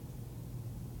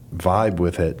vibe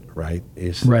with it, right,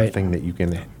 is the thing that you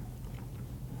can,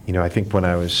 I think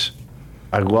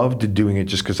I loved doing it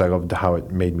just because I loved how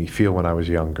it made me feel when I was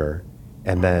younger.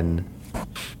 And then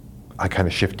I kind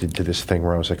of shifted to this thing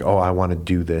where I was like, I want to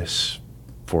do this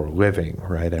for a living,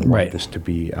 right? I want this to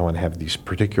be, I want to have these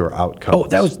particular outcomes.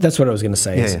 That's what I was going to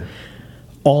say.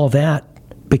 All that,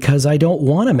 because I don't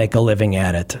want to make a living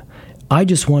at it. I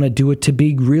just want to do it to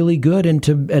be really good and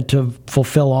to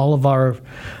fulfill all of our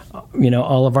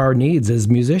needs as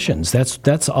musicians.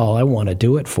 That's all I want to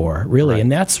do it for, really.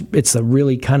 And it's a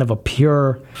really kind of a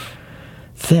pure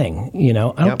thing. I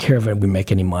don't care if we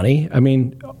make any money. I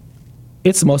mean,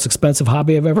 it's the most expensive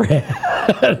hobby I've ever had,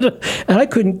 and I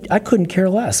couldn't care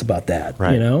less about that.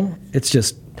 Right. It's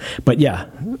just, but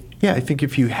Yeah, I think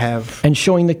if you have... And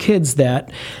showing the kids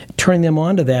that, turning them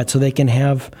on to that so they can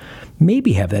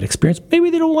maybe have that experience. Maybe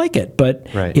they don't like it, but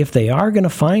Right. if they are going to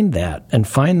find that and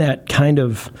find that kind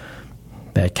of,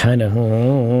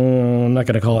 I'm not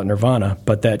going to call it nirvana,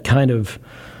 but that kind of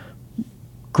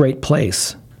great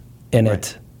place in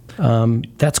it,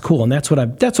 that's cool. And that's what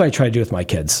I try to do with my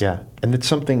kids. Yeah, and it's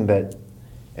something that,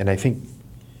 and I think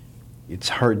it's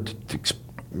hard to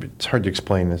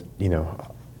explain this,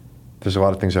 there's a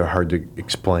lot of things that are hard to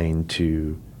explain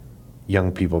to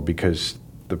young people because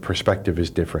the perspective is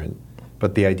different.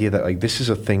 But the idea that, like, this is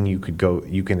a thing you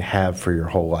can have for your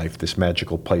whole life, this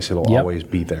magical place, it'll Yep. always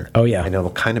be there. Oh, yeah. And it'll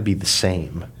kind of be the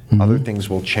same. Mm-hmm. Other things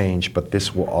will change, but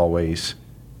this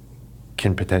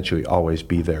can potentially always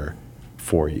be there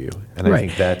for you. And I Right.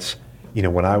 think that's,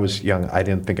 when I was young, I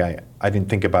didn't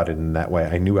think about it in that way.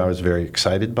 I knew I was very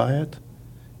excited by it,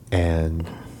 and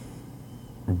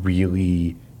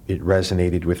really it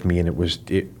resonated with me, and it was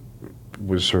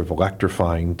sort of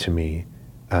electrifying to me.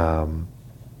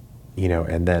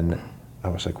 And then I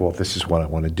was like, well, this is what I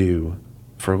want to do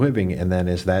for a living. And then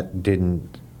as that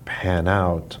didn't pan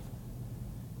out,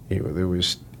 it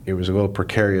was a little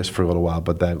precarious for a little while,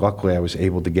 but then luckily I was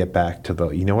able to get back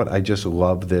to I just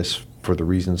love this for the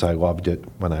reasons I loved it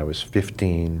when I was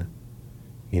 15,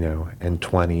 and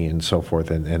 20 and so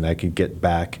forth. And I could get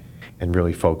back and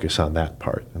really focus on that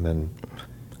part. And then,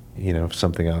 if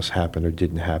something else happened or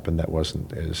didn't happen, that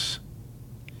wasn't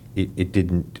it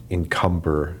didn't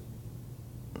encumber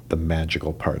the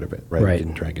magical part of it, right? Right. It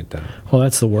didn't drag it down. Well,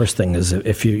 that's the worst thing is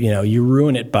if you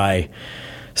ruin it by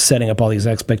setting up all these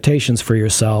expectations for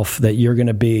yourself that you're going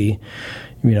to be,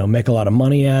 make a lot of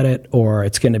money at it, or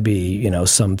it's going to be,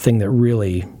 something that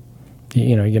really,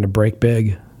 you're going to break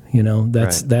big.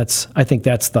 That's I think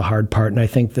that's the hard part, and I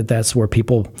think that's where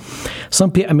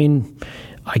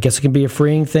I guess it can be a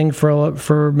freeing thing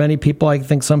for many people. I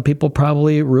think some people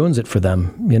probably it ruins it for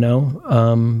them,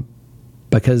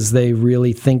 because they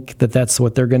really think that that's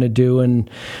what they're going to do, and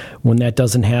when that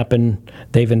doesn't happen,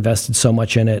 they've invested so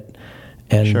much in it.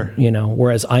 And, Sure.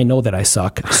 Whereas I know that I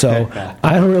suck, so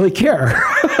I don't really care.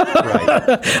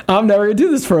 Right. I'm never going to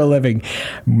do this for a living.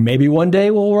 Maybe one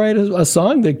day we'll write a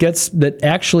song that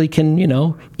actually can,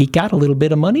 eke out a little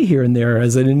bit of money here and there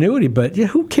as an annuity, but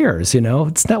who cares,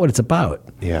 It's not what it's about.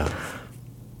 Yeah.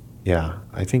 Yeah.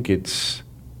 I think it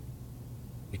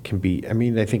can be,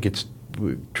 I think it's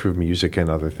true of music and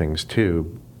other things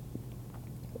too.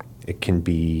 It can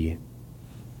be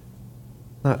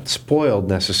not spoiled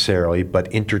necessarily,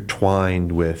 but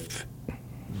intertwined with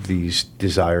these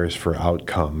desires for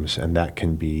outcomes, and that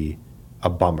can be a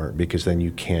bummer because then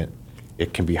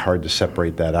it can be hard to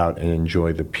separate that out and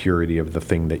enjoy the purity of the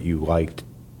thing that you liked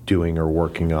doing or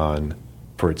working on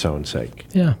for its own sake.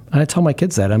 Yeah, and I tell my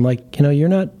kids that. I'm like, you're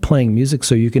not playing music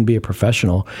so you can be a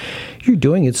professional. You're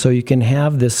doing it so you can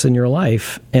have this in your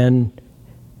life and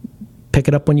pick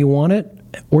it up when you want it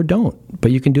or don't.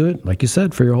 But you can do it, like you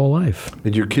said, for your whole life.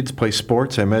 Did your kids play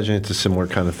sports? I imagine it's a similar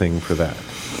kind of thing for that.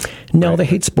 No, Right. they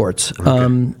hate sports.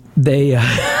 Okay. They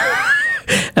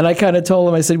and I kind of told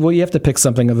them, I said, well, you have to pick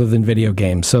something other than video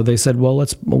games. So they said, well,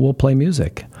 we'll play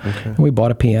music. Okay. And we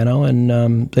bought a piano,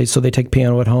 and they take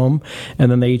piano at home, and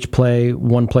then they each play.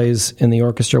 One plays in the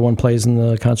orchestra, one plays in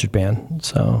the concert band.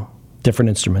 So different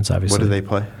instruments, obviously. What do they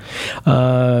play?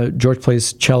 George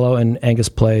plays cello, and Angus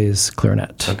plays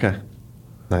clarinet. Okay.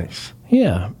 Nice.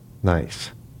 Yeah.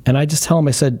 Nice. And I just tell him,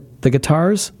 I said, the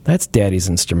guitars, that's Daddy's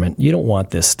instrument. You don't want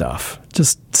this stuff.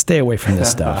 Just stay away from this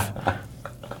stuff.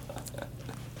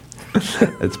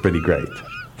 That's pretty great.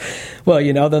 Well,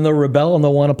 then they'll rebel and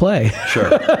they'll want to play. Sure.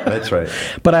 That's right.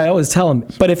 But I always tell them,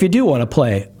 but if you do want to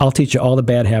play, I'll teach you all the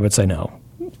bad habits I know.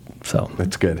 So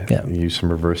That's good. Yeah. You use some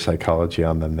reverse psychology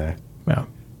on them there. yeah.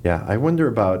 Yeah. I wonder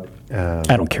about... I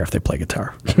don't care if they play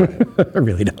guitar. I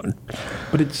really don't.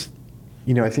 But it's...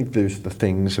 I think there's the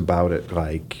things about it,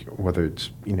 like whether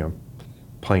it's,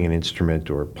 playing an instrument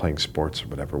or playing sports or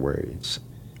whatever, where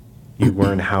you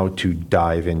learn how to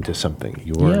dive into something.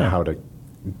 You learn how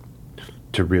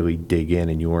to really dig in,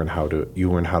 and you learn how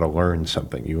to learn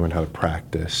something. You learn how to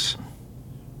practice,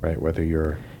 right? Whether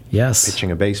you're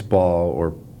pitching a baseball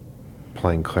or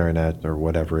playing clarinet or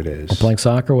whatever it is. Or playing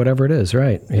soccer, whatever it is,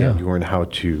 right. Yeah. You learn how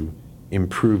to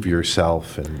improve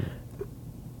yourself, and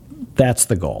that's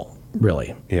the goal,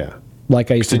 really. yeah. Like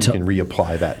I used to Then tell you can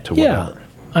reapply that to Yeah. whatever.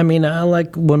 I mean, I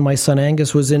like when my son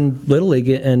Angus was in Little League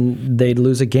and they'd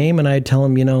lose a game, and I'd tell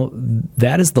him,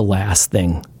 that is the last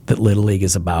thing that Little League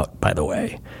is about, by the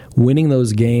way. Winning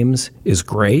those games is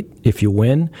great if you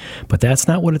win, but that's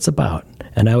not what it's about.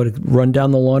 And I would run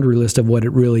down the laundry list of what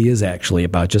it really is actually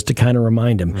about, just to kind of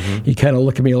remind him. Mm-hmm. He kind of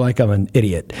look at me like I'm an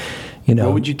idiot.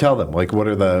 What would you tell them? Like, what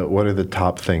are the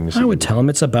top things? I would tell them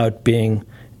it's about being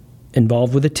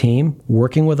involved with a team,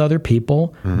 working with other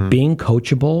people, being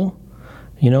coachable,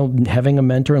 having a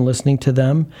mentor and listening to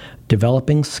them,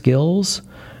 developing skills,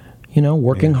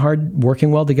 working hard,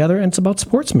 working well together. And it's about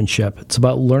sportsmanship. It's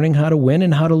about learning how to win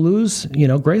and how to lose,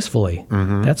 gracefully.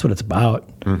 Mm-hmm. That's what it's about.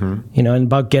 Mm-hmm. And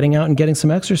about getting out and getting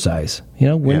some exercise.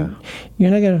 You're not what are you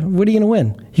going to win?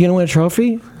 You going to win a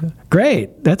trophy?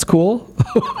 Great. That's cool.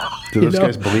 Do those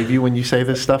guys believe you when you say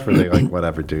this stuff? Or are they like,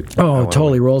 whatever, dude? Oh,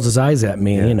 totally rolls his eyes at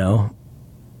me,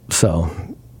 So,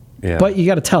 but you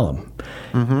got to tell them.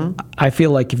 Mm-hmm. I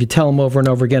feel like if you tell them over and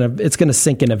over again, it's going to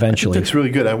sink in eventually. That's really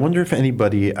good. I wonder if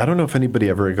anybody, I don't know if anybody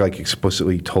ever like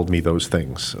explicitly told me those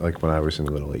things, like when I was in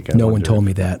Little League. No one told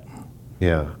me that.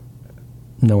 Yeah.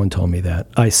 No one told me that.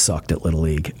 I sucked at Little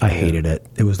League. I hated it.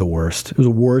 It was the worst. It was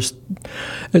the worst.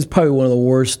 It was probably one of the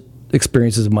worst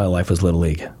experiences of my life was Little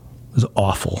League. It was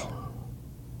awful.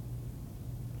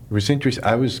 It was interesting.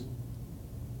 I was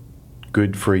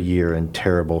good for a year and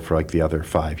terrible for like the other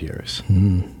 5 years.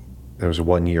 Mm. There was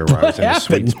 1 year where I was in a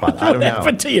sweet spot. I don't know. What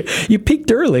happened to you? You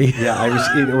peaked early. Yeah,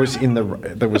 there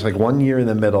was like 1 year in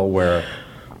the middle where,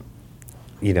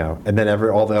 and then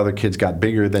all the other kids got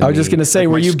bigger than me. I was just going to say,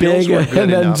 were you big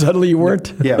and then suddenly you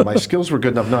weren't? Yeah, my skills were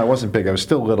good enough. No, I wasn't big. I was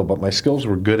still little, but my skills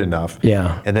were good enough.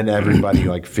 Yeah. And then everybody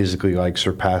like physically like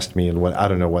surpassed me, and I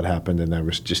don't know what happened, and that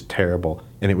was just terrible,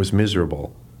 and it was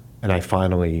miserable. And I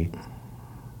finally,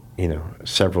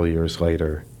 several years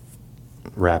later,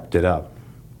 wrapped it up.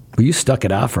 Well, you stuck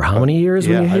it out for how many years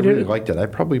when you hated it? I really liked it. I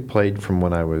probably played from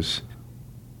when I was,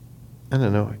 I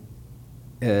don't know,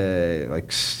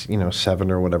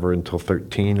 7 or whatever until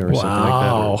 13 or something like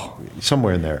that. Or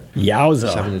somewhere in there.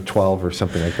 Yowza. 7 to 12 or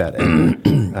something like that. And,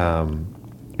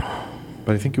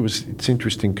 but I think it's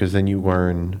interesting because then you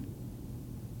learn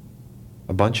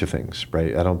a bunch of things,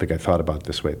 right? I don't think I thought about it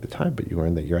this way at the time, but you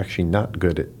learn that you're actually not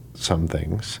good at some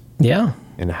things. Yeah.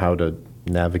 And how to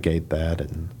navigate that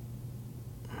and...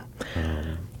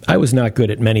 I was not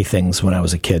good at many things when I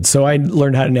was a kid, so I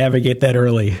learned how to navigate that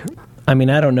early. I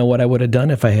mean, I don't know what I would have done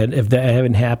if that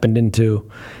hadn't happened into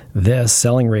this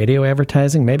selling radio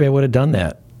advertising. Maybe I would have done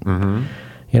that.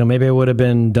 Mm-hmm. Maybe I would have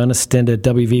done a stint at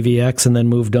WVVX and then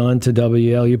moved on to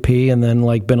WLUP and then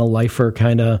like been a lifer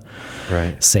kind of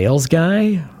sales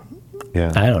guy.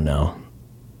 Yeah, I don't know.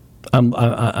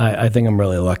 I think I'm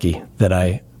really lucky that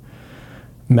I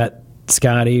met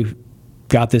Scotty,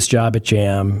 got this job at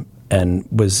Jam, and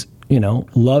was,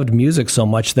 loved music so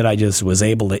much that I just was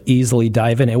able to easily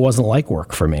dive in. It wasn't like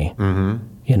work for me.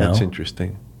 Mm-hmm. That's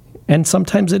interesting. And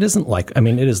sometimes it isn't like,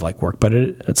 it is like work, but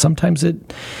sometimes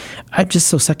I'm just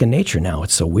so second nature now.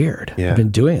 It's so weird. Yeah. I've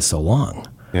been doing it so long.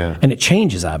 Yeah. And it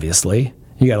changes, obviously.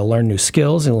 You got to learn new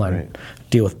skills and learn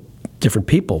deal with different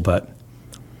people. But,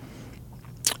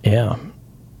 yeah,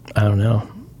 I don't know.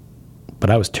 But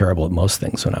I was terrible at most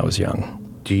things when I was young.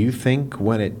 Do you think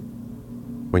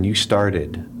when you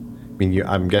started,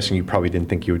 I'm guessing you probably didn't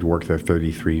think you would work there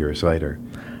 33 years later,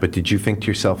 but did you think to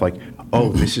yourself like,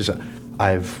 oh, things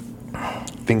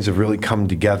have really come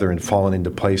together and fallen into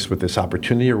place with this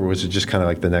opportunity, or was it just kind of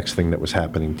like the next thing that was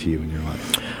happening to you in your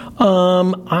life?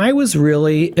 I was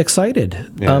really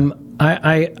excited. Yeah.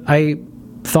 I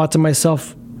thought to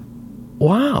myself,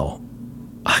 wow,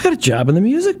 I got a job in the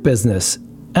music business,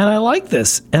 and I like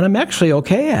this, and I'm actually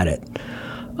okay at it.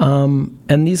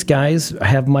 And these guys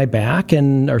have my back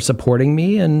and are supporting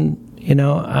me, and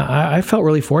I felt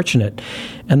really fortunate.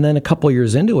 And then a couple of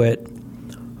years into it,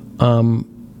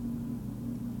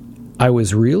 I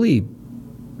was really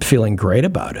feeling great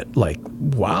about it. Like,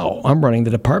 wow, I'm running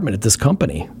the department at this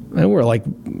company, and we're like,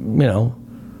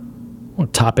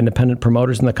 top independent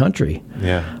promoters in the country.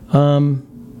 Yeah.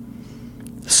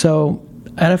 So,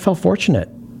 and I felt fortunate,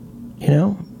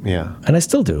 Yeah. And I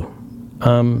still do.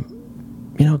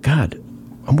 God,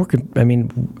 I'm working,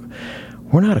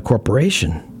 we're not a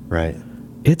corporation. Right.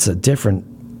 It's a different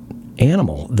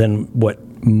animal than what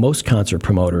most concert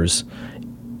promoters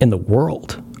in the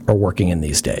world are working in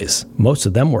these days. Most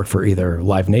of them work for either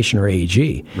Live Nation or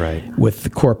AEG. Right. With the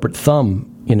corporate thumb,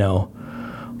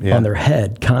 on their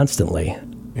head constantly.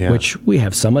 Yeah. Which we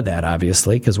have some of that,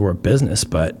 obviously, because we're a business,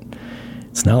 but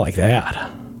it's not like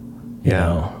that. You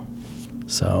know?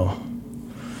 So.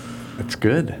 That's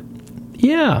good.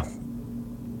 Yeah.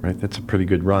 Right, that's a pretty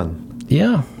good run.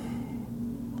 Yeah.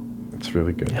 That's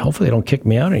really good. Hopefully they don't kick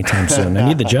me out anytime soon. I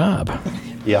need the job.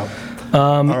 Yeah.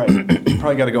 All right. You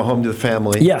probably got to go home to the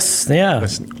family. Yes. Yeah.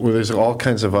 Well, there's all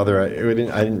kinds of other. I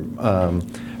didn't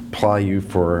ply you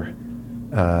for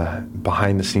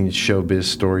behind-the-scenes showbiz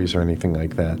stories or anything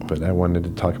like that, but I wanted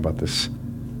to talk about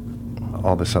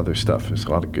all this other stuff. There's a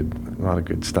lot of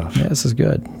good stuff. Yeah, this is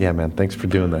good. Yeah, man. Thanks for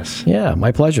doing this. Yeah,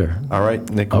 my pleasure. All right,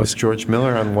 Nicholas George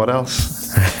Miller on What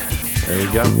Else? There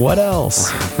you go. What else?